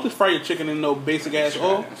oil. Don't just fry your chicken in no basic ass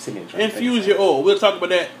oil. I'm sitting here trying to Infuse think. your oil. We'll talk about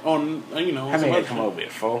that on, on How some many other I come shit. up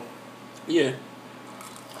with? 4? Yeah.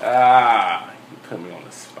 You put me on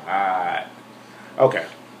the spot. Okay.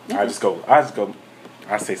 I just go.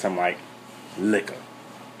 I say something like liquor.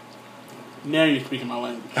 Now you're speaking my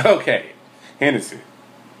language. Okay. Hennessy.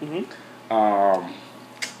 Mm-hmm.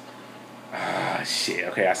 Shit.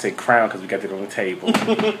 Okay, I say Crown because we got it on the table.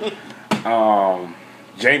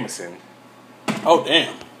 Jameson. Oh,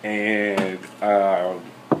 damn. And I'm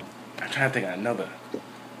trying to think of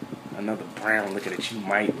another brown liquor that you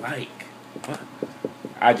might like. What?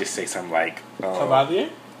 I just say something like Cavassier?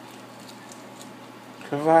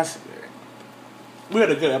 Cavassier. We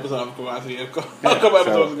had a good episode of Cavassier a couple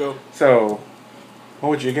episodes ago. So, what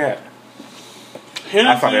would you get?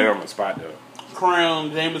 I found that Hennessy, on the spot though.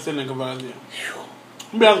 Crown, Jameson, and Cavassier.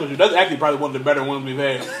 I'm be honest with you, that's actually probably one of the better ones we've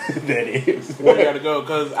had. That is. Where we gotta go,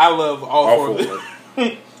 because I love all four of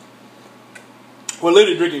them. We're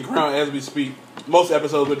literally drinking Crown as we speak. Most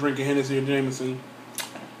episodes we're drinking Hennessy or Jameson.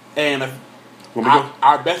 And When we go,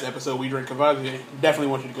 our best episode we drink Cavassier. Definitely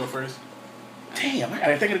want you to go first. damn, I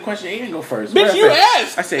gotta think of the question. You didn't go first. Bitch, What I you say?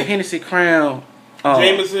 asked! I said Hennessy, Crown,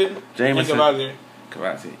 Jameson, and Jameson. Cavassier.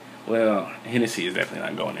 Cavassier. Well, Hennessy is definitely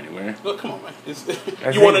not going anywhere. Look, come on, man. That's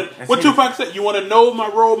You want it. to? That's What it. Tupac said? You want to know my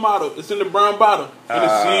role model? It's in the brown bottle.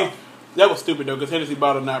 Hennessy. That was stupid though, because Hennessy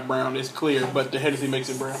bottle not brown. It's clear, but the Hennessy makes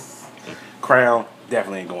it brown. Crown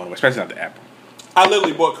definitely ain't going anywhere, especially not the apple. I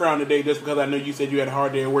literally bought Crown today just because I know you said you had a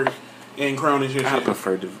hard day at work, and Crown is your I shit.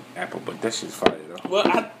 prefer the apple, but that shit's fire though. Well,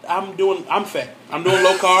 I'm fat. I'm doing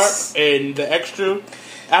low carb, and the extra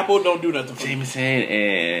apple don't do nothing for me. Jameson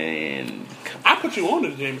and I put you on to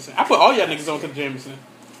the Jameson. I put all y'all niggas on to the Jameson.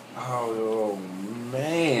 oh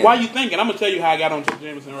man. Why you thinking? I'm gonna tell you how I got on to the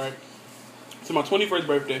Jameson, right? So my 21st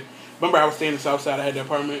birthday. Remember, I was staying in the South Side. I had the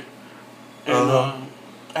apartment, and I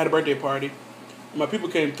had a birthday party. My people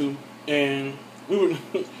came through, and we were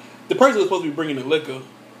the person who was supposed to be bringing the liquor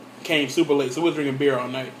came super late, so we was drinking beer all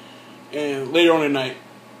night. And later on at night,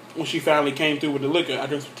 when she finally came through with the liquor, I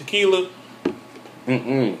drank some tequila.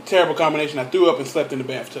 Terrible combination. I threw up and slept in the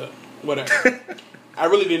bathtub. Whatever. I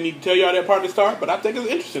really didn't need to tell y'all that part to start, but I think it's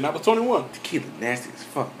interesting. I was 21. Tequila nasty as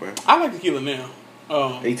fuck, bro. I like tequila now.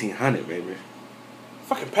 1800, baby.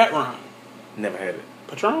 Fucking Patron. Never had it.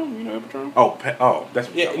 Patron? You know Patron? Oh, that's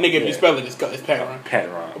what Yeah, nigga, if you spell it, it's Patron.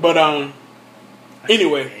 Patron. But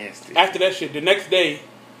anyway, nasty. after that shit, the next day,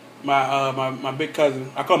 my big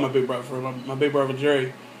cousin, I call him my big brother, my big brother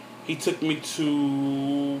Jerry, he took me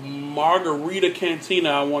to Margarita Cantina,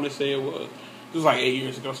 I want to say it was. It was like 8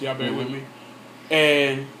 years ago, so y'all bear with me.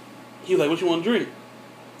 And he was like, "What you want to drink?"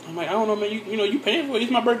 I'm like, "I don't know, man. You paying for it.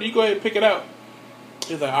 It's my birthday. You go ahead and pick it out."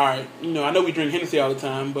 He's like, "All right. I know we drink Hennessy all the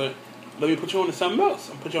time, but let me put you on to something else.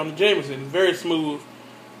 I'll put you on to Jameson. It's very smooth.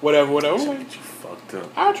 Whatever. Get I'm like, you fucked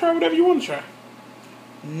up. I'll try whatever you want to try."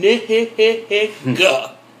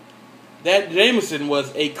 Nigga. That Jameson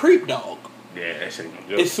was a creep dog. Yeah, that shit ain't no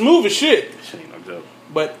joke. It's smooth as shit, That shit ain't no joke.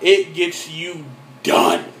 but it gets you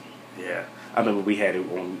done. Yeah, I remember we had it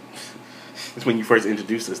on. It's when you first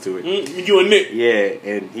introduced us to it. You and Nick. Yeah,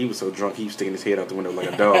 and he was so drunk he was sticking his head out the window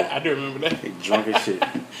like a dog. I do remember that. He drunk as shit.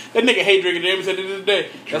 That nigga hate drinking Jameson to this day.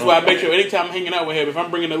 That's why I make sure anytime I'm hanging out with him, if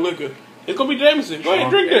I'm bringing the liquor, it's gonna be Jameson. Go ahead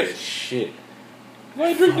and drink this. Shit. Go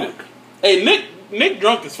ahead and drink this. Hey, Nick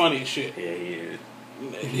drunk is funny as shit. Yeah, he is.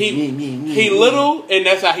 He little, and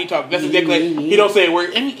that's how he talk. That's exactly he don't say a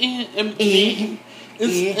word.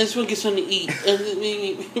 Let's go get something to eat.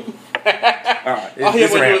 Alright,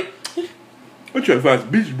 it's around. I'm trying to find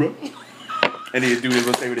some bitches, bro. And he'd do his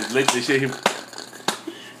little thing with his lips and shit.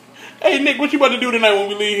 Hey Nick, what you about to do tonight when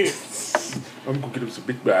we leave here? I'm gonna get him some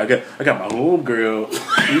bitch, bro. I got my home girl.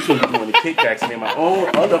 We supposed to be doing the kickbacks, and then my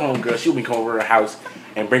own other home girl. She'll be coming over her house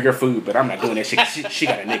and bring her food, but I'm not doing that shit. She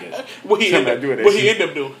got a nigga. What he end up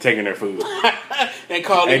doing? Taking her food and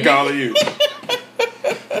calling you.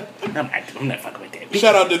 I'm not fucking with that.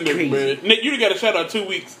 Shout out to Nick, man. Nick, you got a shout out 2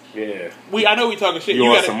 weeks. Yeah. I know we talking shit. You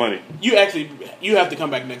want some money. You have to come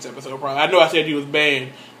back next episode, probably. I know I said you was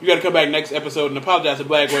banned. You got to come back next episode and apologize to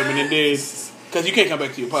black women and then, because you can't come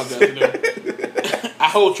back to you apologize to them. I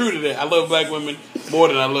hold true to that. I love black women more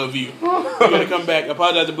than I love you. You got to come back,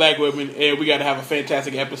 apologize to black women, and we got to have a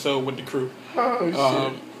fantastic episode with the crew. Oh,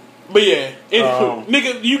 shit. But yeah,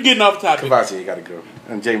 nigga, you getting off topic. Kavasi got to go.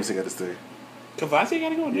 And Jameson got to stay. Kavasi got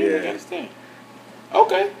to go? Yeah. Got to stay.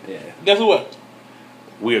 Okay. Yeah. Guess what?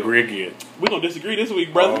 We agree again. We're going to disagree this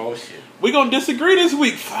week, brother. Oh, shit. We're going to disagree this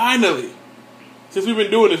week, finally. Since we've been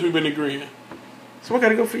doing this, we've been agreeing. So what got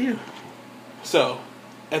to go for you? So,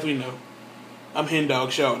 as we know, I'm Hen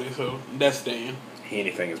Dog Shawty, so that's staying.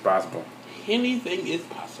 Anything is possible. Anything is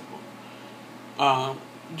possible.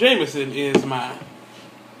 Jameson is my...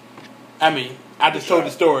 I just told the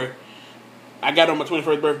story. I got on my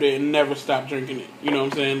 21st birthday and never stopped drinking it. You know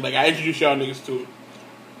what I'm saying? Like, I introduced y'all niggas to it.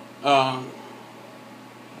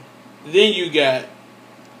 Then you got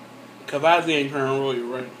Kavasi and Crown Royal,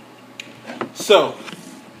 right? So,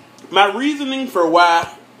 my reasoning for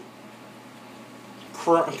why...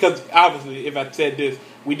 Because, obviously, if I said this,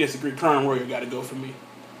 we disagree, Crown Royal got to go for me.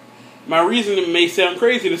 My reasoning may sound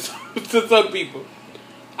crazy to some people.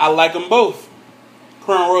 I like them both.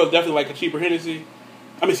 Crown Royal is definitely like a cheaper Hennessy.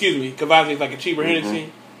 Kavasi is like a cheaper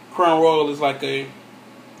Hennessy. Crown Royal is like a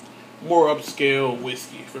more upscale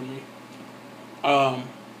whiskey for me.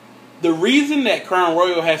 The reason that Crown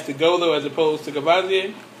Royal has to go, though, as opposed to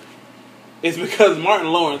Kavasi, is because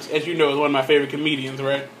Martin Lawrence, as you know, is one of my favorite comedians,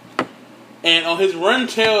 right? And on his Run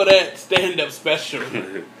Tell That stand-up special,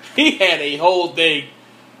 he had a whole thing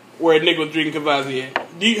where a nigga was drinking Kavasi.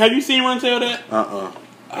 Have you seen Run Tell That? Yeah,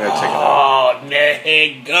 check it out. Oh,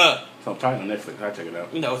 nigga. So I'm talking on Netflix. I'll check it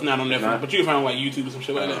out. No, it's not on Netflix, but you can find it on like YouTube or some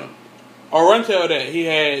shit like that. Uh-huh. On Run Tell That,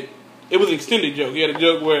 it was an extended joke. He had a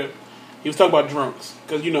joke where he was talking about drunks.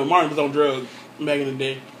 Because, Martin was on drugs back in the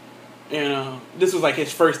day. And this was like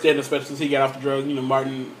his first stand-up special since he got off the drugs.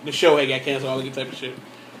 Martin, the show had got canceled, all that type of shit.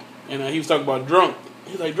 And he was talking about drunk.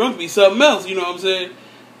 He was like, drunk be something else, you know what I'm saying?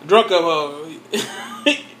 Drunk of,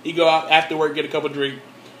 he go out after work, get a couple drinks.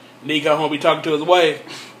 And then he come home, be talking to his wife.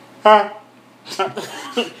 Huh?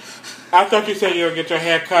 I thought you said you would get your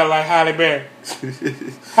hair cut like Halle Berry.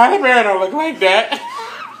 Halle Berry don't look like that.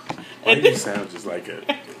 Why do you sound just like a...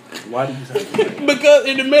 Why do you sound just like Because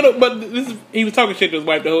in the middle, he was talking shit to his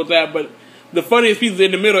wife the whole time, but the funniest piece is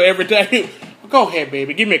in the middle every time. Go ahead,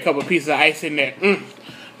 baby. Give me a couple pieces of ice in there.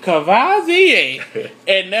 Cavazier.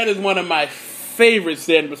 And that is one of my favorite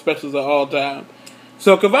stand-up specials of all time.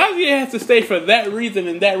 So Cavazier has to stay for that reason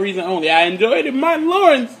and that reason only. I enjoyed it. Martin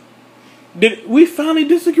Lawrence, we finally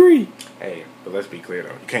disagree. Hey, but let's be clear,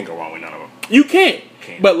 though. You can't go wrong with none of them. You can't.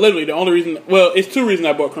 But literally, the only reason... Well, it's two reasons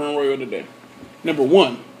I bought Crown Royal today. Number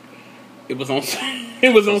one, it was on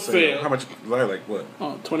it was on sale. How much? Like what?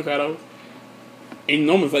 $25. And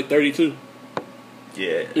normally it's like $32.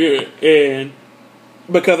 Yeah. Yeah, and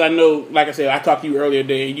because I know, like I said, I talked to you earlier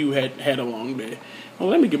today, and you had a long day. Well,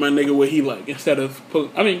 let me get my nigga what he like instead of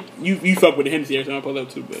I mean, you fuck with the Hennessy every time I pull up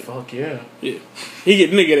too, but fuck yeah. Yeah.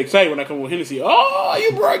 Nigga get excited when I come with Hennessy. Oh,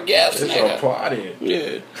 you brought gas, it's nigga. a party.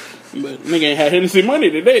 Yeah. But nigga ain't had Hennessy money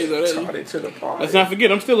today, so party to the party. Let's not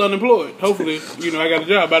forget, I'm still unemployed. Hopefully, I got a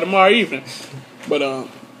job by tomorrow evening. But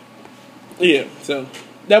yeah, so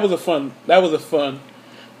that was a fun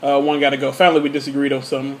one gotta go. Finally we disagreed on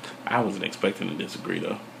something. I wasn't expecting to disagree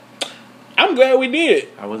though. I'm glad we did.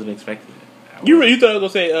 I wasn't expecting it. You thought I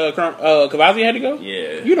was gonna say Cavazier had to go?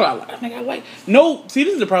 Yeah. You know I like no. See,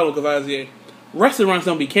 this is the problem with Cavazier. Restaurants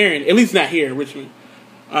don't be caring. At least not here in Richmond.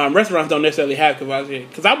 Restaurants don't necessarily have Cavazier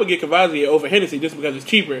because I would get Cavazier over Hennessy just because it's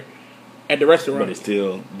cheaper at the restaurant. But it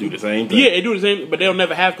still do the same thing. Yeah, they do the same, but they'll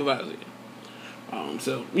never have Cavazier.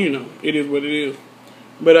 So it is what it is.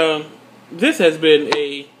 But this has been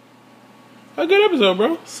a good episode,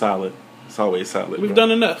 bro. Solid. It's always solid. We've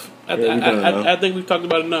done enough. I think we've talked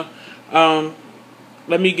about enough.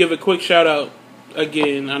 Let me give a quick shout out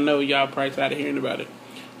again. I know y'all probably tired of hearing about it.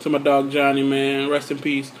 To my dog Johnny, man. Rest in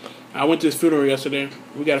peace. I went to his funeral yesterday.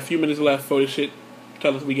 We got a few minutes left before this shit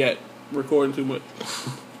tell us we got recording too much.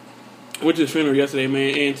 Went to his funeral yesterday,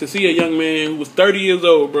 man. And to see a young man who was 30 years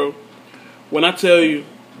old, bro. When I tell you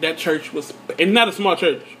that church was, and not a small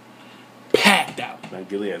church, packed out. Like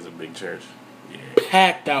Gilead has a big church. Yeah.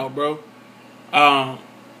 Packed out, bro.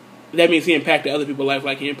 That means he impacted other people's life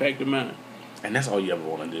like he impacted mine. And that's all you ever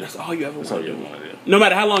want to do. That's all you ever want to do. No No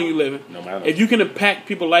matter how long you live. No matter. If you can impact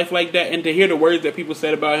people's life like that, and to hear the words that people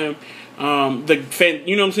said about him, you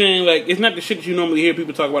know what I'm saying? Like, it's not the shit that you normally hear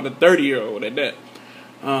people talk about a 30-year-old at that.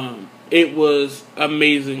 It was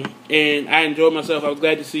amazing, and I enjoyed myself. I was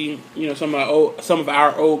glad to see some of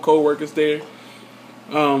our old co-workers there.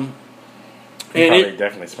 And probably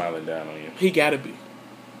definitely smiling down on you. He gotta be,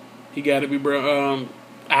 bro.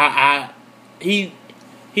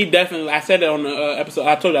 He definitely. I said that on the episode.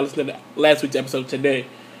 I told you I listened to last week's episode today,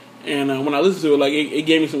 and when I listened to it, like it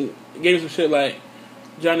gave me some shit. Like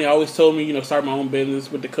Johnny always told me, start my own business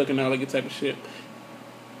with the cooking and all that good type of shit.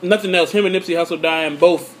 Nothing else. Him and Nipsey Hussle dying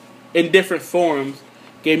both in different forms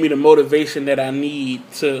gave me the motivation that I need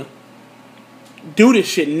to do this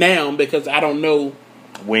shit now because I don't know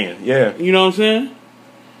when. Yeah, you know what I'm saying.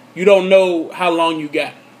 You don't know how long you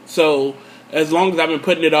got, so. As long as I've been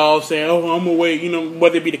putting it off, saying, "Oh, I'm gonna wait,"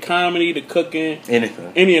 whether it be the comedy, the cooking,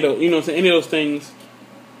 anything, any of those, any of those things.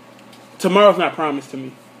 Tomorrow's not promised to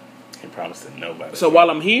me. Ain't promised to nobody. So while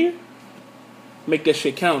I'm here, make that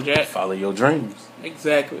shit count, Jack. Follow your dreams.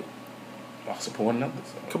 Exactly. While supporting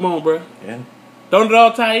others. Come on, bro. Yeah. Don't it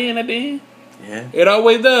all tie in at the end? Yeah. It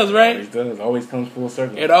always does, right? It always does. Always comes full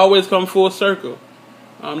circle. It always comes full circle.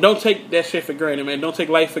 Don't take that shit for granted, man. Don't take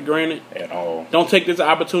life for granted. At all. Don't take this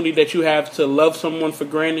opportunity that you have to love someone for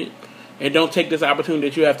granted. And don't take this opportunity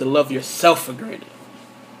that you have to love yourself for granted.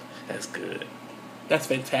 That's good. That's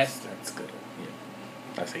fantastic. That's good.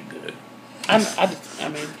 Yeah. I say good. I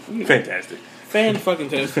mean... Fantastic.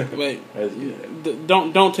 Fan-fucking-tastic. But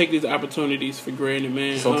don't take these opportunities for granted,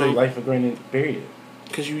 man. Don't take life for granted, period.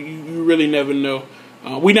 Because you really never know.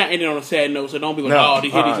 We're not ending on a sad note, so don't be like, oh,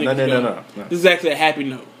 these niggas go. No. This is actually a happy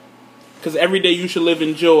note. Because every day you should live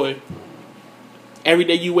in joy. Every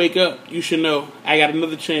day you wake up, you should know, I got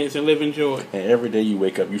another chance and live in joy. And every day you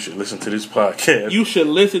wake up, you should listen to this podcast. You should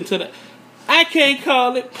listen to the... I can't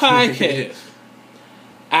call it podcast.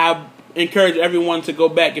 I encourage everyone to go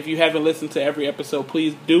back. If you haven't listened to every episode,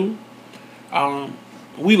 please do.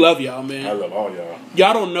 We love y'all, man. I love all y'all.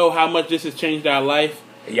 Y'all don't know how much this has changed our life.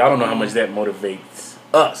 Y'all don't know how much that motivates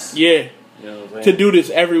us. Yeah. You know what I'm saying? To do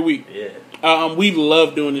this every week. Yeah. We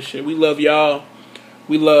love doing this shit. We love y'all.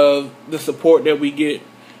 We love the support that we get.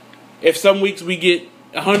 If some weeks we get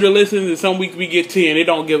 100 listens and some weeks we get 10, we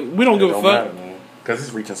don't give a fuck. Because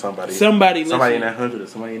it's reaching somebody. Somebody in that 100 or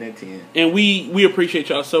somebody in that 10. And we appreciate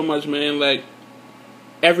y'all so much, man. Like,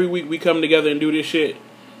 every week we come together and do this shit.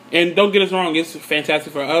 And don't get us wrong, it's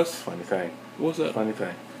fantastic for us. Funny thing. What's up? Funny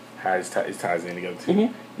thing. How it ties in together too.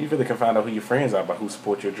 Mm-hmm. You really can find out who your friends are by who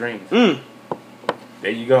support your dreams.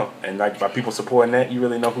 There you go. And like by people supporting that, you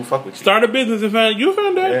really know who fuck with you. Start a business and you'll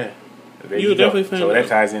find out. Yeah. There You'll definitely find out. So that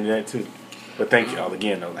ties into that too. But thank y'all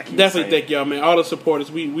again though. Like definitely thank y'all, man. All the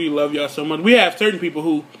supporters, we love y'all so much. We have certain people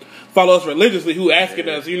who follow us religiously who asking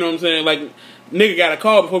us, you know what I'm saying? Like, nigga got a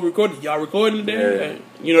call before we recorded. Y'all recording today? Yeah.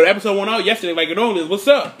 You know, the episode went out yesterday, like it normally is. What's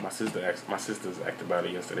up? My sisters acted about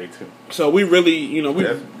it yesterday too. So we really, you know,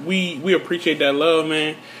 we appreciate that love,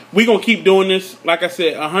 man. We gonna keep doing this. Like I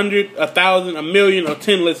said, 100, 1,000, 1,000,000, or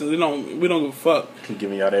 10 listens. We don't give a fuck. Keep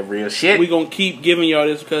giving y'all that real shit. We gonna keep giving y'all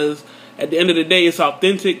this because at the end of the day, it's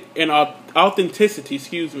authentic and authenticity.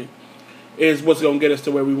 Excuse me, is what's gonna get us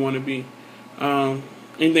to where we want to be.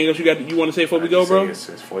 Anything else you want to say before we go, bro?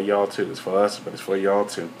 It's for y'all too. It's for us, but it's for y'all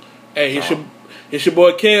too. Hey, it's your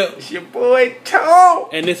boy Kel. It's your boy Toe.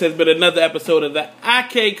 And this has been another episode of the I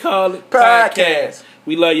Can't Call It Podcast.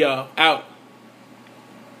 We love y'all. Out.